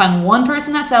 and you'll find one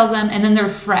person that sells them, and then they're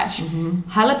fresh.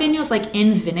 Jalapenos like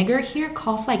in vinegar here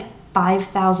cost like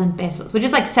 5,000 pesos, which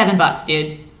is like $7,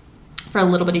 dude, for a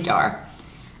little bitty jar.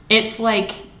 It's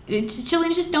like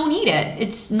Chileans just don't eat it.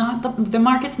 It's not the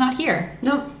market's not here.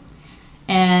 Nope.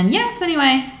 And yeah, so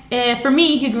anyway, for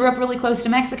me, who grew up really close to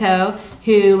Mexico,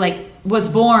 who like was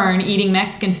born eating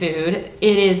Mexican food,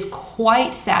 it is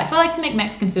quite sad. So I like to make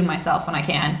Mexican food myself when I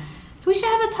can. So we should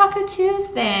have a Taco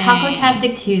Tuesday.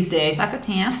 Taco-tastic Tuesday.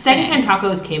 Taco-tastic. Second time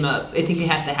tacos came up. I think it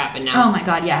has to happen now. Oh my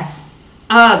god, yes.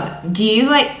 Do you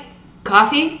like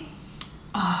coffee?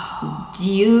 Oh.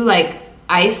 Do you like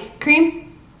ice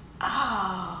cream?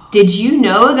 Oh. Did you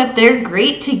know that they're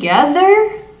great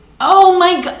together? Oh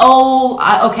my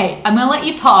god. Okay. I'm going to let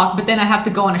you talk, but then I have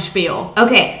to go on a spiel.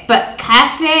 Okay, but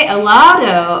Cafe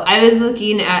Helado, I was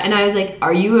looking at, and I was like,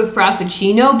 are you a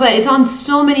Frappuccino? But it's on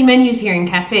so many menus here in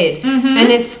cafes. And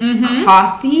it's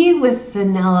coffee with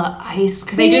vanilla ice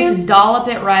cream. They just dollop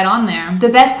it right on there. The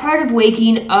best part of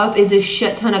waking up is a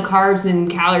shit ton of carbs and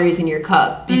calories in your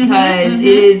cup, because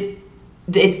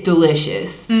it's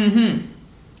delicious.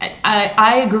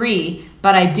 I agree.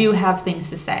 But I do have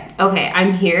things to say. Okay,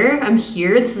 I'm here.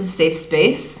 This is a safe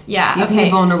space. Yeah, you can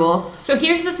be vulnerable. So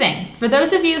here's the thing. For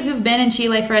those of you who've been in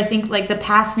Chile for, I think, like the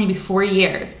past maybe 4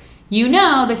 years, you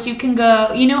know that you can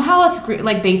go, you know how us,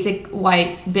 like, basic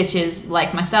white bitches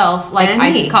like myself, like and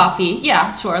iced me. coffee.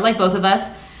 Yeah, sure, like both of us,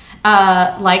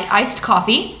 like iced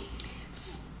coffee.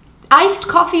 Iced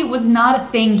coffee was not a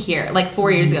thing here like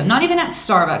 4 years ago. Not even at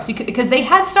Starbucks. Because they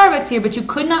had Starbucks here, but you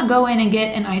could not go in and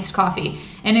get an iced coffee.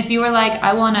 And if you were like,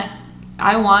 I want a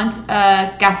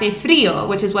café frío,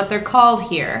 which is what they're called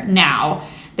here now,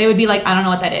 they would be like, I don't know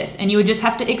what that is. And you would just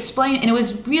have to explain. And it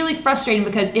was really frustrating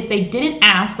because if they didn't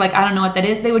ask, like, I don't know what that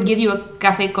is, they would give you a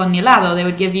café con helado. They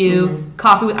would give you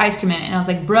coffee with ice cream in it. And I was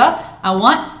like, bruh, I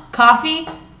want coffee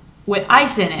with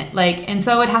ice in it. Like, and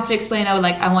so I would have to explain, I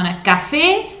want a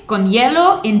café con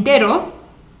hielo entero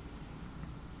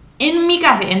in mi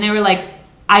café. And they were like,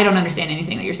 I don't understand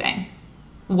anything that you're saying.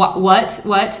 What?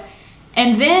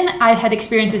 And then I had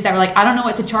experiences that were like, I don't know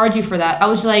what to charge you for that. I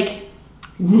was like,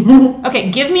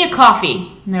 okay, give me a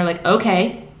coffee. And they're like,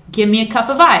 okay, give me a cup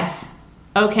of ice.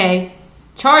 Okay,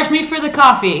 charge me for the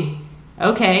coffee.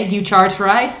 Okay, do you charge for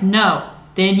ice? No.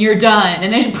 Then you're done.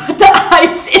 And they just put the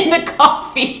ice in the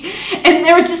coffee. And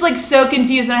they were just like so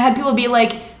confused. And I had people be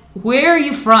like, where are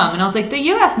you from? And I was like, the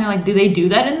U.S. And they're like, do they do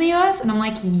that in the U.S.? And I'm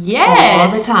like,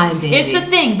 yes. All the time, baby. It's a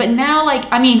thing. But now, like,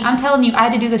 I mean, I'm telling you, I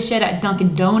had to do this shit at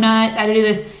Dunkin' Donuts. I had to do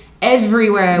this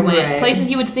everywhere I went. Right. Places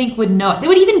you would think would know it. They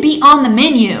would even be on the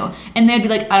menu. And they'd be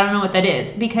like, I don't know what that is.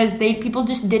 Because people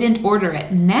just didn't order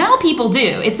it. Now people do.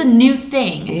 It's a new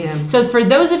thing. Yeah. So for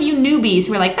those of you newbies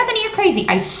who are like, Bethany, you're crazy.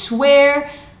 I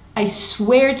swear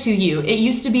to you, it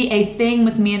used to be a thing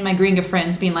with me and my gringa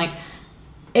friends being like,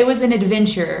 it was an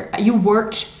adventure. You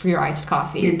worked for your iced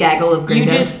coffee. Your gaggle of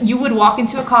gringos. You would walk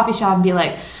into a coffee shop and be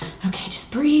like, okay,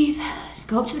 just breathe. Just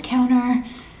go up to the counter.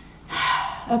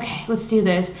 Okay, let's do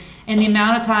this. And the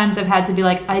amount of times I've had to be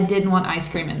like, I didn't want ice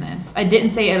cream in this. I didn't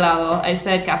say helado. I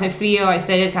said café frío. I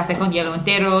said café con hielo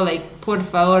entero. Like, por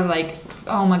favor. Like,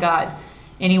 oh my God.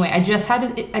 Anyway, I just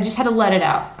had to let it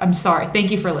out. I'm sorry.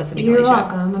 Thank you for listening. You're Alicia.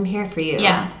 welcome. I'm here for you.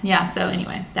 Yeah. So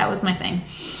anyway, that was my thing.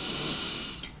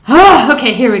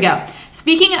 Okay, here we go.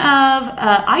 Speaking of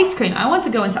ice cream, I want to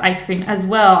go into ice cream as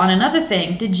well on another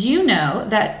thing. Did you know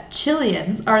that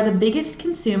Chileans are the biggest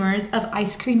consumers of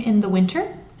ice cream in the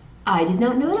winter? I did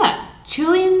not know that.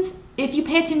 Chileans, if you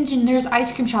pay attention, there's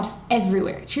ice cream shops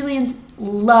everywhere. Chileans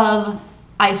love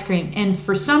ice cream. And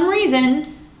for some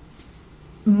reason,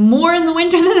 more in the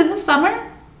winter than in the summer.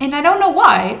 And I don't know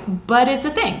why, but it's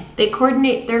a thing. They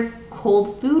coordinate their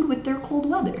cold food with their cold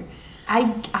weather.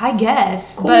 I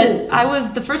guess. Cool.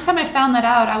 But the first time I found that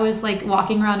out, I was like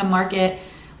walking around a market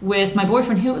with my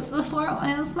boyfriend, who was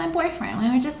my boyfriend. We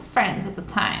were just friends at the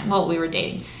time. Well, we were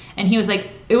dating. And he was like,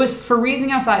 it was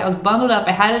freezing outside. I was bundled up.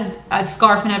 I had a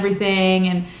scarf and everything,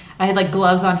 and I had like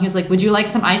gloves on. He was like, would you like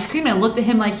some ice cream? And I looked at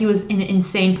him like he was an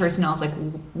insane person. I was like,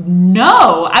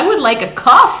 no, I would like a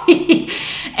coffee.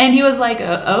 And he was like,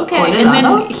 okay. And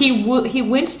then he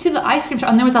went to the ice cream shop,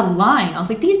 and there was a line. I was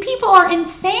like, these people are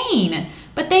insane,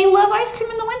 but they love ice cream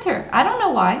in the winter. I don't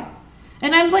know why.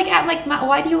 And I'm like,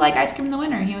 why do you like ice cream in the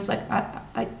winter? And he was like,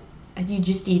 you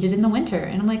just eat it in the winter.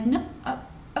 And I'm like, no.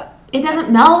 It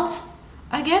doesn't melt.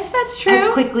 I guess that's true. As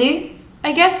quickly.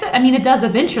 I guess, it does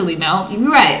eventually melt.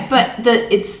 Right, but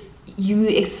you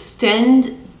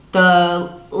extend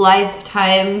the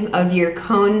lifetime of your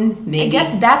cone, maybe. I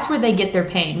guess that's where they get their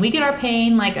pain. We get our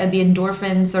pain, like the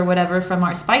endorphins or whatever, from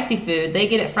our spicy food. They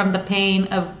get it from the pain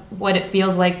of what it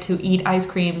feels like to eat ice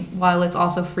cream while it's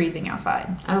also freezing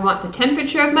outside. I want the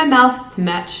temperature of my mouth to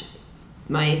match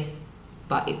my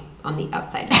body on the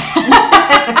outside.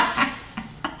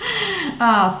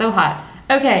 Oh, so hot.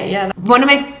 Okay, yeah. One of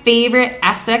my favorite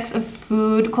aspects of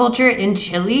food culture in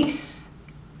Chile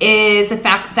is the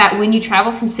fact that when you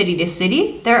travel from city to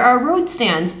city, there are road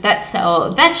stands that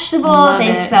sell vegetables,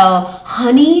 sell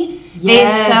honey, they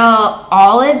sell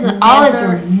olives, and olives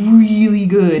are really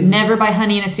good. Never buy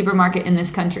honey in a supermarket in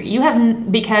this country.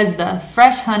 Because the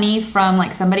fresh honey from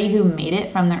like somebody who made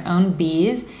it from their own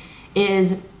bees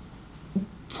is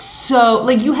so,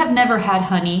 like, you have never had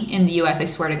honey in the US, I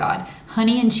swear to God.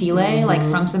 Honey in Chile, like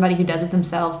from somebody who does it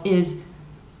themselves, is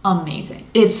amazing.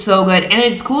 It's so good. And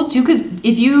it's cool too, because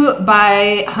if you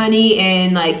buy honey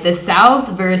in like the south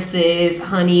versus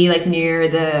honey like near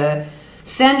the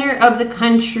center of the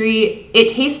country, it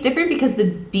tastes different because the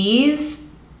bees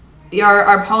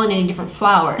are pollinating different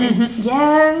flowers. Mm-hmm.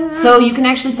 Yes. So you can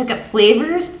actually pick up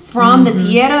flavors from the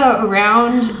tierra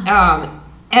around.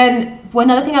 And one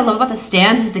other thing I love about the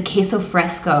stands is the queso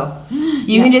fresco.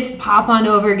 You can just pop on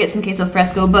over, get some queso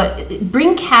fresco, but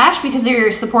bring cash because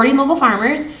they're supporting local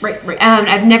farmers. Right.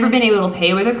 I've never been able to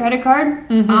pay with a credit card,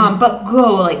 but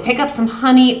go, like, pick up some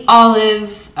honey,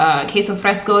 olives, queso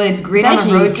fresco, and it's great on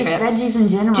a road trip. Just veggies in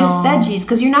general. Just veggies,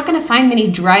 because you're not going to find many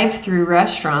drive-through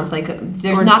restaurants. Like,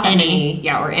 there's not that many.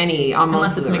 Yeah, or any on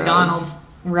most of the McDonald's. roads.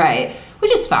 Right,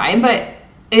 which is fine, but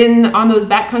on those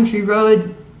backcountry roads,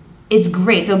 it's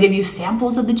great. They'll give you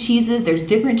samples of the cheeses. There's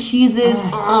different cheeses.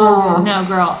 No,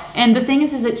 girl. And the thing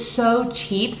is it's so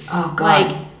cheap. Oh,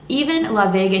 God. Like, even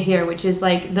La Vega here, which is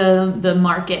like the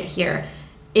market here,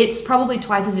 it's probably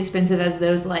twice as expensive as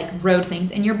those like road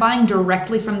things. And you're buying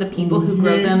directly from the people who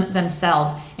grow them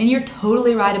themselves. And you're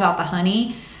totally right about the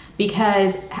honey,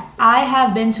 because I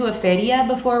have been to a feria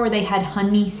before where they had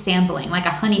honey sampling, like a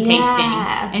honey tasting.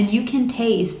 And you can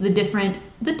taste the different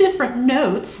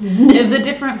notes of the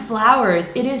different flowers.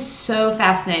 It is so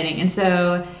fascinating. And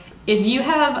so if you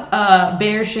have a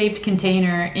bear-shaped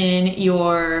container in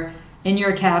your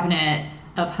cabinet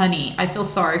of honey, I feel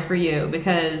sorry for you,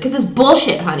 because it's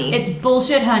bullshit honey. It's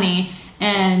bullshit honey.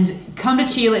 And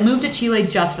move to Chile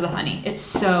just for the honey. It's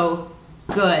so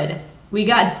good. We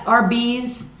got our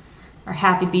bees are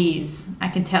happy bees. I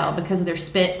can tell because their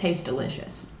spit tastes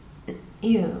delicious.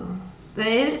 Ew. But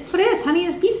it's what it is. Honey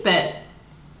is bee spit.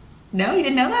 No, you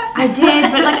didn't know that? I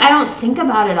did, but like I don't think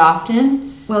about it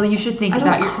often. Well, you should think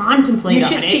about contemplate. You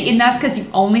should see, and that's because you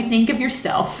only think of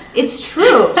yourself. It's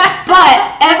true, but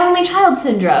I have only child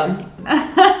syndrome.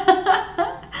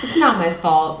 It's not my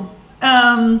fault.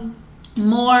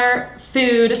 More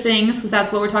food things, because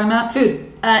that's what we're talking about.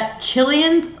 Food.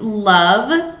 Chileans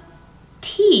love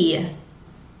tea.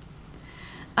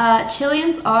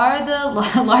 Chileans are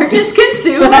the largest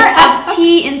consumer of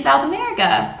tea in South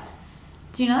America.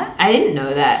 Do you know that? I didn't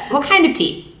know that. What kind of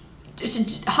tea?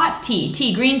 Hot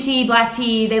tea, green tea, black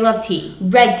tea. They love tea.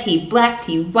 Red tea, black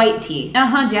tea, white tea.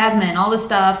 Jasmine, all the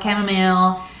stuff,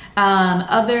 chamomile.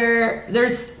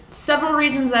 There's several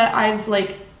reasons that I've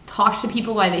like talked to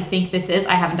people why they think this is.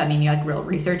 I haven't done any like real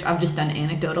research. I've just done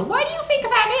anecdotal. Why do you think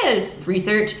that is?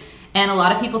 Research. And a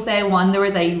lot of people say, one, there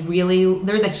was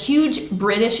a huge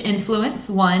British influence,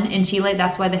 in Chile.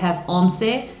 That's why they have once,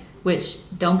 which,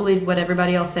 don't believe what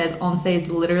everybody else says. Once is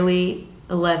literally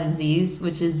 11sies,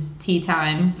 which is tea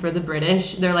time for the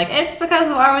British. They're like, it's because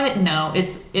of our... No,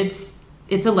 it's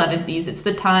 11sies. It's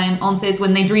the time. Once is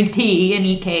when they drink tea and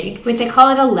eat cake. Wait, they call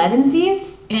it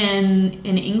 11sies? In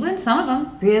England, some of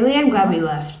them. Really? I'm glad we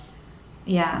left.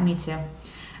 Yeah, me too.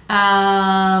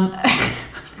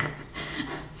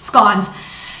 Scones.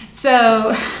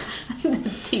 So,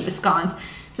 tea with scones.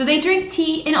 So they drink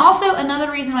tea. And also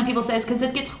another reason why people say is because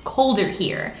it gets colder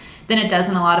here than it does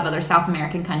in a lot of other South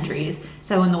American countries.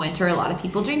 So in the winter, a lot of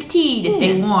people drink tea to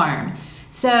stay warm.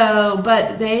 So,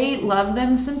 but they love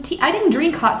them some tea. I didn't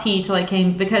drink hot tea till I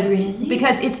came because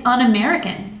it's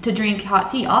un-American to drink hot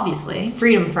tea, obviously.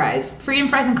 Freedom fries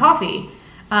and coffee.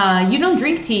 You don't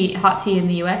drink hot tea in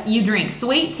the U.S. You drink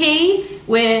sweet tea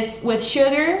with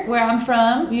sugar. Where I'm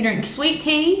from, you drink sweet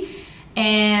tea,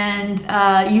 and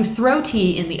you throw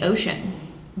tea in the ocean.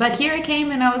 But here I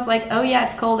came and I was like, oh yeah,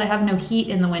 it's cold. I have no heat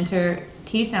in the winter.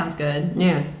 Tea sounds good.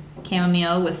 Yeah.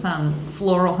 Chamomile with some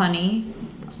floral honey.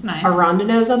 It's nice.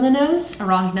 Arándanos on the nose?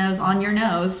 Arándanos on your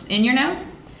nose. In your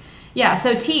nose? Yeah,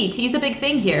 so tea. Tea's a big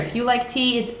thing here. If you like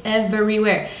tea, it's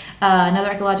everywhere.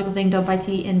 Another ecological thing, don't buy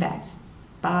tea in bags.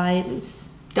 Buy loose.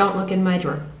 Don't look in my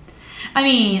drawer. I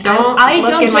mean, I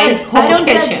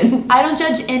don't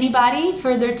judge anybody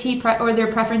for their tea or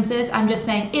their preferences. I'm just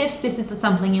saying if this is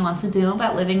something you want to do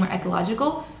about living more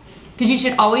ecological, because you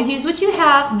should always use what you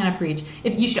have. I'm going to preach.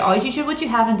 You should always use what you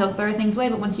have and don't throw things away.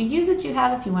 But once you use what you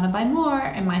have, if you want to buy more,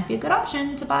 it might be a good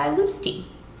option to buy loose tea.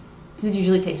 Because it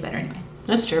usually tastes better anyway.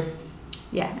 That's true.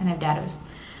 Yeah, and I have dados.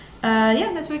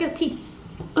 Yeah, that's where we go. Tea.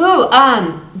 Ooh,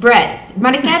 bread.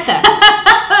 Marraqueta.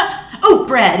 Ooh,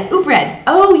 bread. Ooh, bread.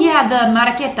 Oh, yeah, the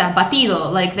marraqueta,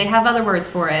 batido. Like, they have other words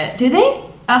for it. Do they?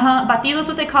 Batido is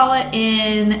what they call it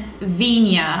in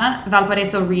Viña,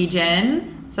 Valparaiso region.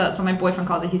 So that's what my boyfriend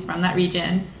calls it. He's from that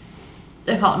region.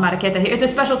 They call it marraqueta here. It's a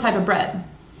special type of bread.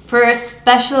 For a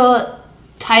special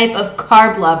type of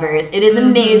carb lovers. It is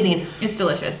amazing. It's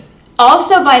delicious.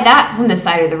 Also buy that from the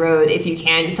side of the road if you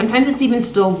can. Sometimes it's even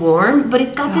still warm, but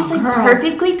it's got this like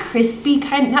perfectly crispy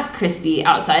not crispy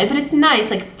outside, but it's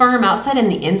nice, like firm outside, and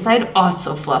the inside, oh, it's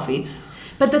so fluffy.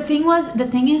 But the thing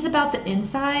is about the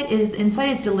inside is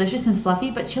it's delicious and fluffy,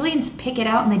 but Chileans pick it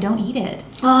out and they don't eat it.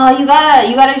 Oh, you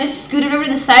gotta just scoot it over to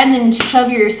the side and then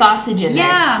shove your sausage in there.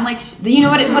 Yeah, I'm like, you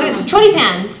know what it's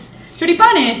choripans.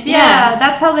 Choripanes, yeah.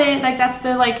 That's how that's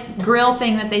the grill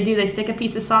thing that they do. They stick a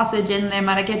piece of sausage in their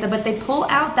marraqueta, but they pull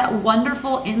out that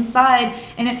wonderful inside,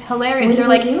 and it's hilarious.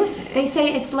 What do they do with it? They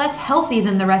say it's less healthy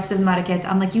than the rest of the marraqueta.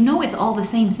 I'm like, it's all the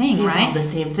same thing, right? It's all the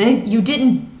same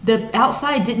thing. The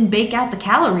outside didn't bake out the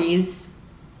calories.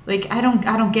 Like, I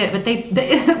don't get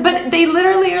it, but they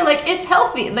literally are like, it's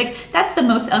healthy. Like, that's the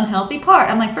most unhealthy part.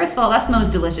 I'm like, first of all, that's the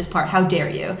most delicious part. How dare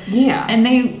you? Yeah. And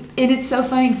it's so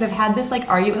funny because I've had this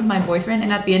argument with my boyfriend,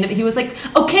 and at the end of it, he was like,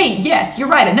 okay, yes, you're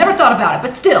right. I never thought about it,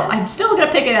 but still, I'm still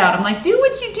gonna pick it out. I'm like, do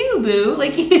what you do, boo.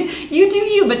 Like, you do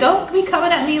you, but don't be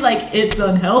coming at me like it's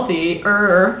unhealthy.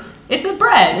 It's a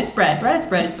bread. It's bread. Bread is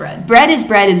bread. It's bread. Bread is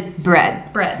bread is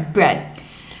bread. Bread.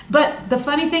 But the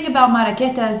funny thing about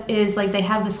marraquetas is they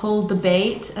have this whole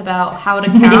debate about how to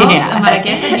count a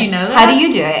marraqueta. Do you know that? How do you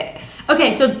do it?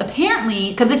 Okay, so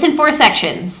apparently... Because it's in 4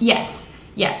 sections. Yes.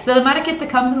 So the marraqueta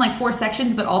comes in 4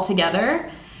 sections, but all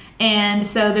together. And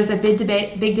so there's a big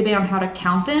debate on how to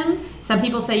count them. Some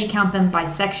people say you count them by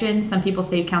section. Some people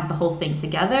say you count the whole thing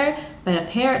together. But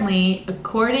apparently,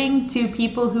 according to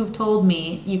people who've told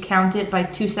me, you count it by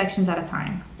 2 sections at a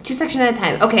time. 2 sections at a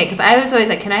time. Okay, because I was always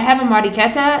like, can I have a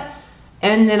marraqueta?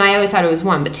 And then I always thought it was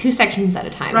 1, but 2 sections at a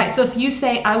time. Right, so if you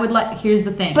say, I would like, here's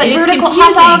the thing. But vertical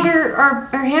hot dog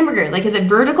or hamburger, is it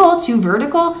vertical, 2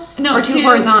 vertical, no, or 2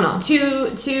 horizontal? Two,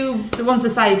 the ones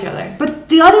beside each other. But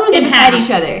the other ones are beside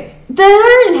each other.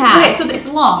 They're in half. Okay, so it's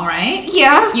long, right?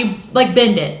 Yeah. You,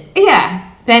 bend it.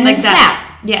 Yeah, bend and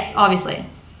snap. Yes, obviously.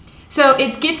 So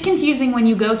it gets confusing when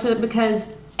you go to, because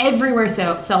everywhere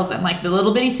sells them, the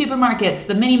little bitty supermarkets,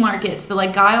 the mini markets, the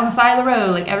guy on the side of the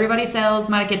road, everybody sells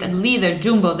marraqueta, Líder,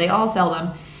 Jumbo, they all sell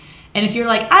them. And if you're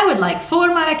I would like 4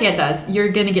 marraquetas, you're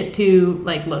gonna get 2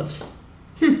 loaves.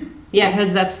 Yeah,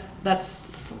 because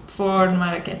that's 4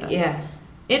 marraquetas. Yeah,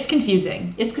 it's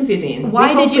confusing.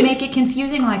 Why did you make it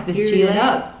confusing like this, Chile? It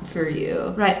up for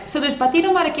you. Right. So there's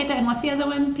batido, marraqueta, and what's the other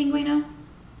one, Pinguino?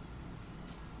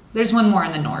 There's one more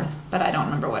in the north, but I don't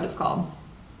remember what it's called.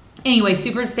 Anyway,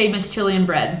 super famous Chilean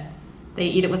bread. They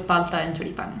eat it with palta and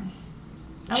choripanes.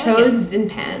 Chodes and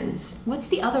pans. What's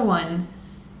the other one?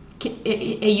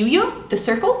 Ayuyo? The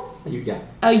circle?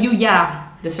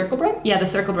 Ayuya. The circle bread? Yeah, the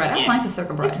circle bread. I don't like the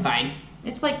circle bread. It's fine.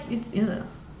 It's ugh.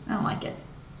 I don't like it.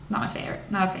 Not my favorite.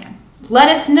 Not a fan. Let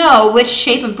us know which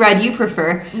shape of bread you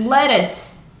prefer.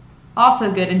 Lettuce.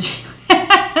 Also good in Chile.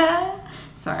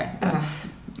 Sorry. Ugh.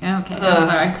 Okay,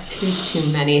 sorry.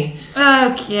 Too many.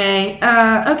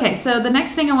 Okay, so the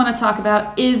next thing I want to talk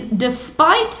about is,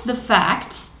 despite the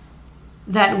fact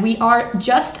that we are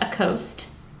just a coast,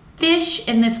 fish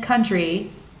in this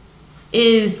country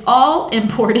is all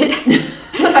imported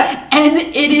and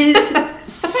it is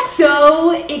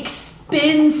so expensive.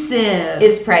 expensive.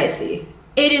 It's pricey.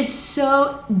 It is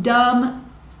so dumb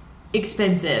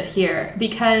expensive here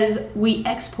because we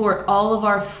export all of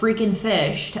our freaking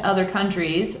fish to other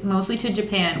countries, mostly to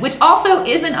Japan, which also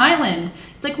is an island.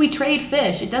 It's like we trade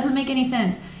fish. It doesn't make any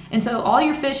sense. And so all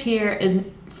your fish here is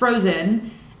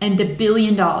frozen and $1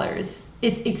 billion.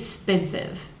 It's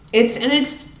expensive.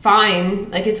 It's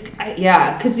fine. Like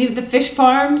because the fish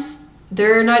farms,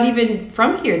 they're not even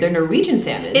from here. They're Norwegian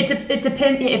salmon. It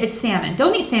depends if it's salmon.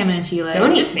 Don't eat salmon in Chile.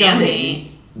 Don't eat salmon.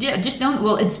 Just don't.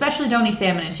 Well, especially don't eat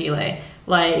salmon in Chile.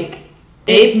 Like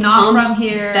it's not from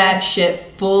here. That shit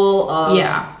full of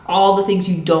all the things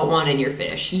you don't want in your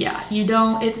fish. Yeah, you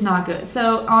don't. It's not good.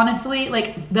 So honestly,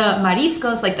 like the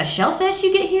mariscos, like the shellfish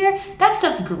you get here, that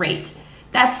stuff's great.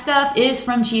 That stuff is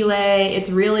from Chile. It's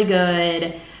really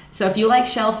good. So if you like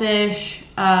shellfish,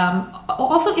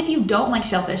 also if you don't like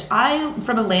shellfish, I'm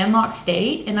from a landlocked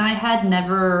state and I had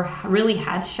never really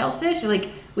had shellfish. Like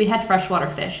we had freshwater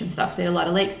fish and stuff, so we had a lot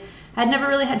of lakes. I'd never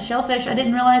really had shellfish. I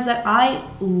didn't realize that I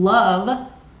love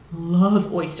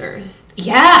oysters.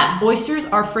 Yeah. Oysters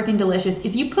are freaking delicious.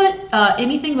 If you put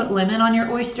anything but lemon on your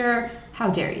oyster, how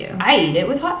dare you? I eat it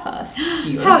with hot sauce.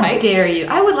 Do you want to fight? How dare you?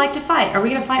 I would like to fight. Are we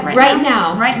going to fight right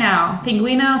now? Right now.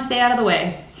 Pinguino, stay out of the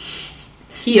way.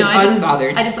 He is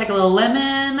unbothered. I just like a little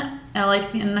lemon.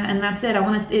 And that's it. I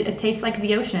want it tastes like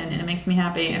the ocean, and it makes me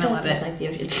happy, and I love it. It does taste like the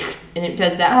ocean, and it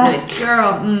does that noise.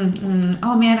 Girl,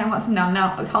 oh man, I want some now.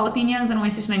 Jalapenos and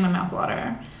oysters make my mouth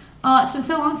water. Oh, it's been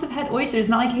so long since I've had oysters. It's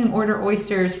not like you can order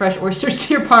fresh oysters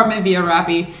to your apartment via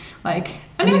Rappi. Like,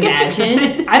 I mean,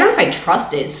 imagine. I don't know if I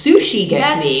trust it. Sushi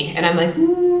gets me, and I'm like,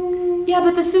 Yeah,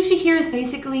 but the sushi here is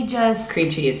basically just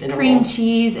cream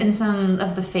cheese and some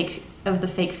of the fake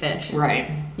fish. Right.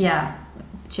 Yeah.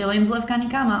 Chileans love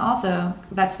kanikama also.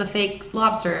 That's the fake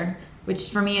lobster, which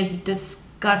for me is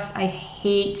disgust. I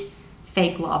hate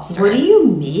fake lobster. What do you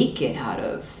make it out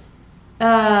of?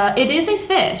 It is a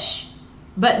fish,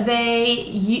 but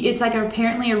it's like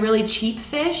apparently a really cheap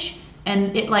fish,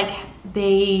 and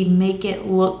they make it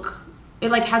look,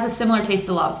 it like has a similar taste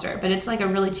to lobster, but it's like a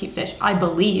really cheap fish, I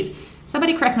believe.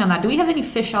 Somebody correct me on that. Do we have any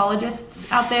fishologists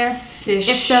out there? Fish.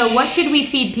 If so, what should we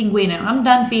feed Pinguino? I'm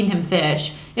done feeding him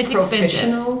fish. It's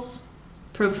expensive.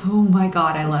 Oh my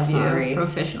God, I love you.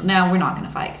 Professional. No, we're not going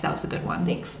to fight because that was a good one.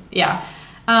 Thanks. Yeah.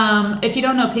 If you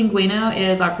don't know, Pinguino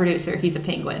is our producer. He's a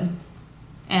penguin.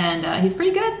 And he's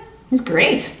pretty good. He's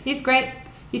great. He's great.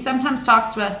 He sometimes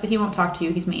talks to us, but he won't talk to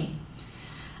you. He's mean.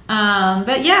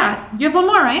 But yeah, you have one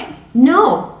more, right?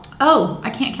 No. Oh, I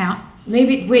can't count.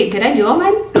 Maybe. Wait, did I do all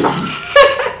mine?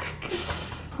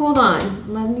 Hold on.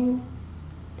 Let me.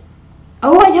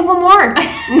 Oh, I have one more.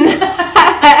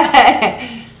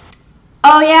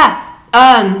 Oh yeah.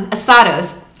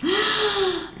 Asados.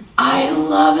 I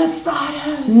love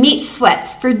asados. Meat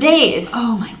sweats for days.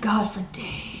 Oh my God, for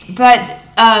days. But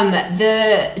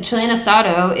the Chilean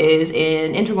asado is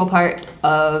an integral part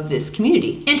of this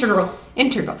community. Integral.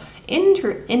 Integral.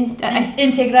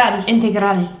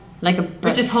 Like a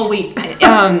which is whole wheat.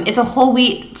 It's a whole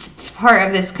wheat part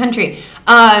of this country.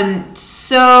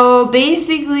 So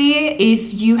basically,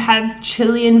 if you have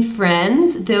Chilean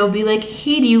friends, they'll be like,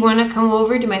 "Hey, do you want to come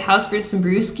over to my house for some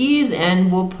brewskis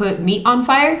and we'll put meat on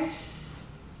fire?"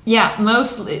 Yeah,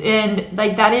 mostly, and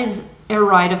like that is a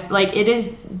rite of like it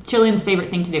is Chilean's favorite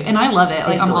thing to do, and I love it.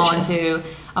 Like I'm all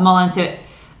into it.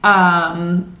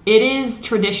 It is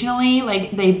traditionally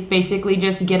like they basically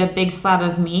just get a big slab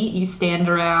of meat. You stand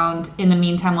around in the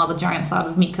meantime while the giant slab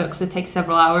of meat cooks. It takes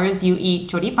several hours. You eat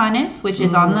choripanes, which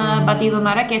is on the batido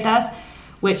marraquetas,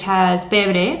 which has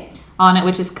pebre on it,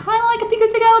 which is kind of like a pico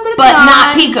de gallo, but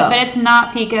not pico. But it's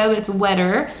not pico. It's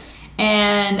wetter.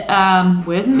 And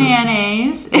with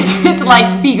mayonnaise, it's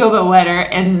like pico but wetter.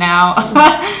 And now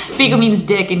pico means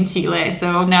dick in Chile,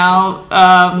 so now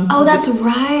oh, that's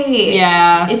right.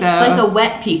 Yeah, it's like a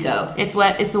wet pico. It's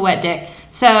wet. It's a wet dick.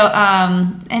 So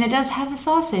and it does have a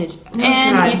sausage,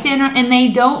 and God. You stand around, and they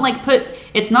don't like put.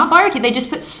 It's not barbecue. They just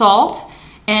put salt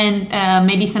and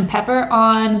maybe some pepper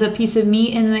on the piece of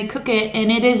meat, and they cook it,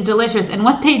 and it is delicious. And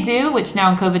what they do, which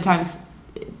now in COVID times.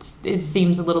 It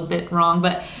seems a little bit wrong,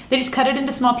 but they just cut it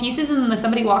into small pieces, and when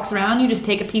somebody walks around, you just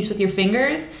take a piece with your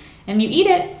fingers and you eat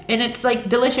it, and it's like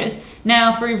delicious.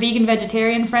 Now, for your vegan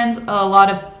vegetarian friends,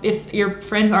 if your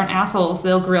friends aren't assholes,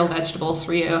 they'll grill vegetables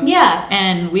for you. Yeah,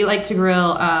 and we like to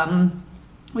grill.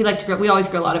 We always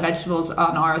grill a lot of vegetables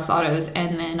on our asados,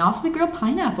 and then also we grill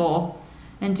pineapple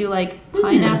and do like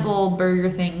pineapple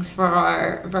burger things for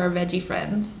our veggie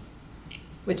friends.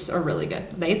 Which are really good.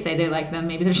 They say they like them.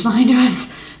 Maybe they're just lying to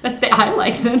us. But I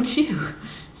like them too.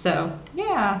 So,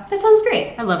 yeah. That sounds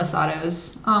great. I love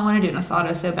asados. Oh, I want to do an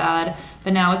asado so bad,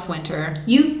 but now it's winter.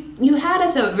 You had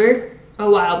us over a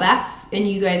while back, and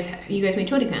you guys made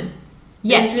chori pan.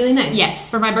 Yes, it was really nice. Yes,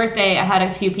 for my birthday, I had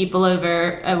a few people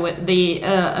over. With the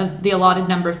allotted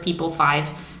number of people, 5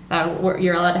 that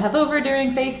you're allowed to have over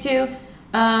during phase 2,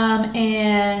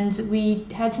 and we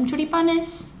had some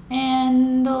choripanes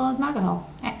and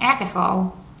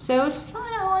alcohol. So it was fun.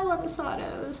 Oh, I love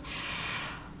asados.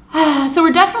 So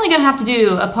we're definitely gonna have to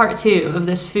do a part 2 of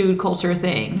this food culture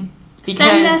thing.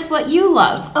 Send us what you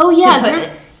love. Oh yeah, put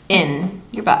it in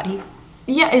your body.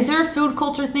 Yeah, is there a food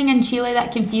culture thing in Chile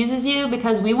that confuses you?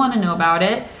 Because we want to know about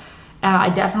it. I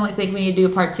definitely think we need to do a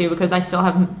part 2 because I still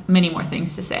have many more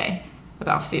things to say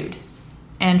about food.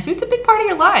 And food's a big part of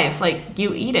your life. Like,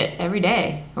 you eat it every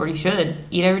day, or you should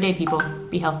eat every day. People,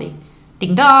 be healthy.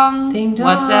 Ding dong. Ding dong.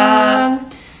 What's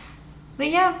up? But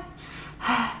yeah,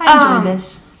 I enjoyed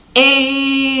this.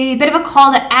 A bit of a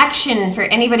call to action for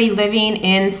anybody living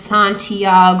in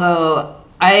Santiago.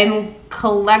 I'm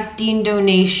collecting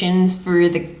donations for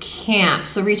the camp,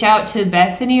 so reach out to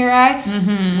Bethany or I.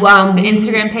 The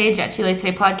Instagram page at Chile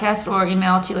Today Podcast, or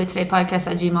email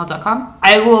chiletodaypodcast@gmail.com.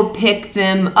 I will pick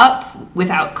them up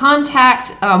without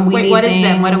contact. What is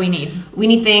them? What do we need? We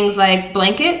need things like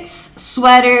blankets,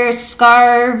 sweaters,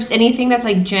 scarves, anything that's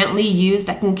like gently used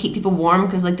that can keep people warm,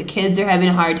 because like the kids are having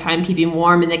a hard time keeping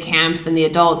warm in the camps, and the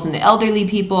adults and the elderly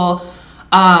people.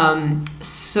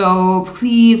 So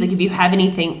please, like, if you have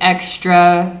anything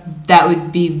extra, that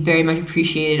would be very much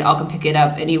appreciated. I'll come pick it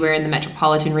up anywhere in the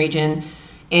metropolitan region.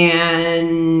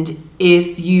 And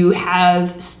if you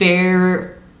have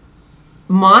spare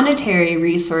monetary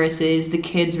resources, the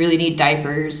kids really need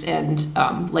diapers and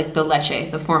like the leche,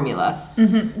 the formula.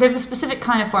 There's a specific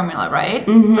kind of formula, right?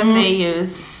 That they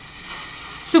use.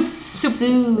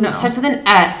 No. Starts with an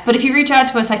S, but if you reach out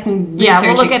to us, I can research. Yeah,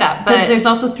 we'll look it up. Because there's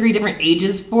also 3 different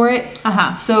ages for it.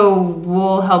 So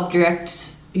we'll help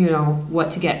direct, what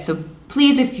to get. So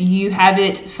please, if you have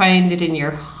it, find it in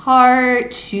your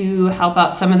heart to help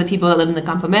out some of the people that live in the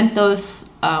campamentos.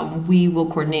 We will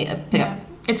coordinate a pickup. Yeah.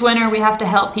 It's winter. We have to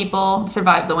help people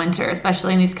survive the winter,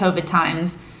 especially in these COVID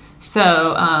times.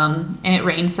 So, and it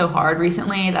rained so hard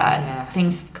recently that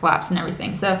things collapsed and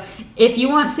everything. So if you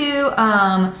want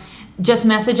to, just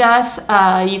message us.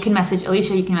 You can message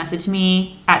Alicia. You can message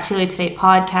me at Chile Today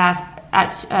Podcast at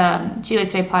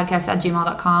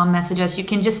chiletodaypodcast@gmail.com. Message us. You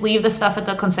can just leave the stuff at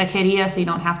the consejeria, so you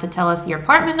don't have to tell us your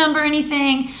apartment number or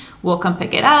anything. We'll come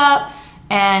pick it up.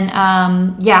 And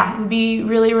it would be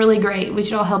really, really great. We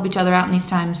should all help each other out in these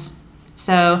times.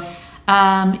 So,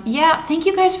 thank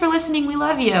you guys for listening. We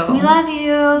love you. We love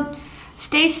you.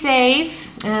 Stay safe.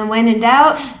 And when in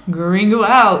doubt, gringo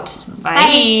out.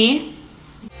 Bye.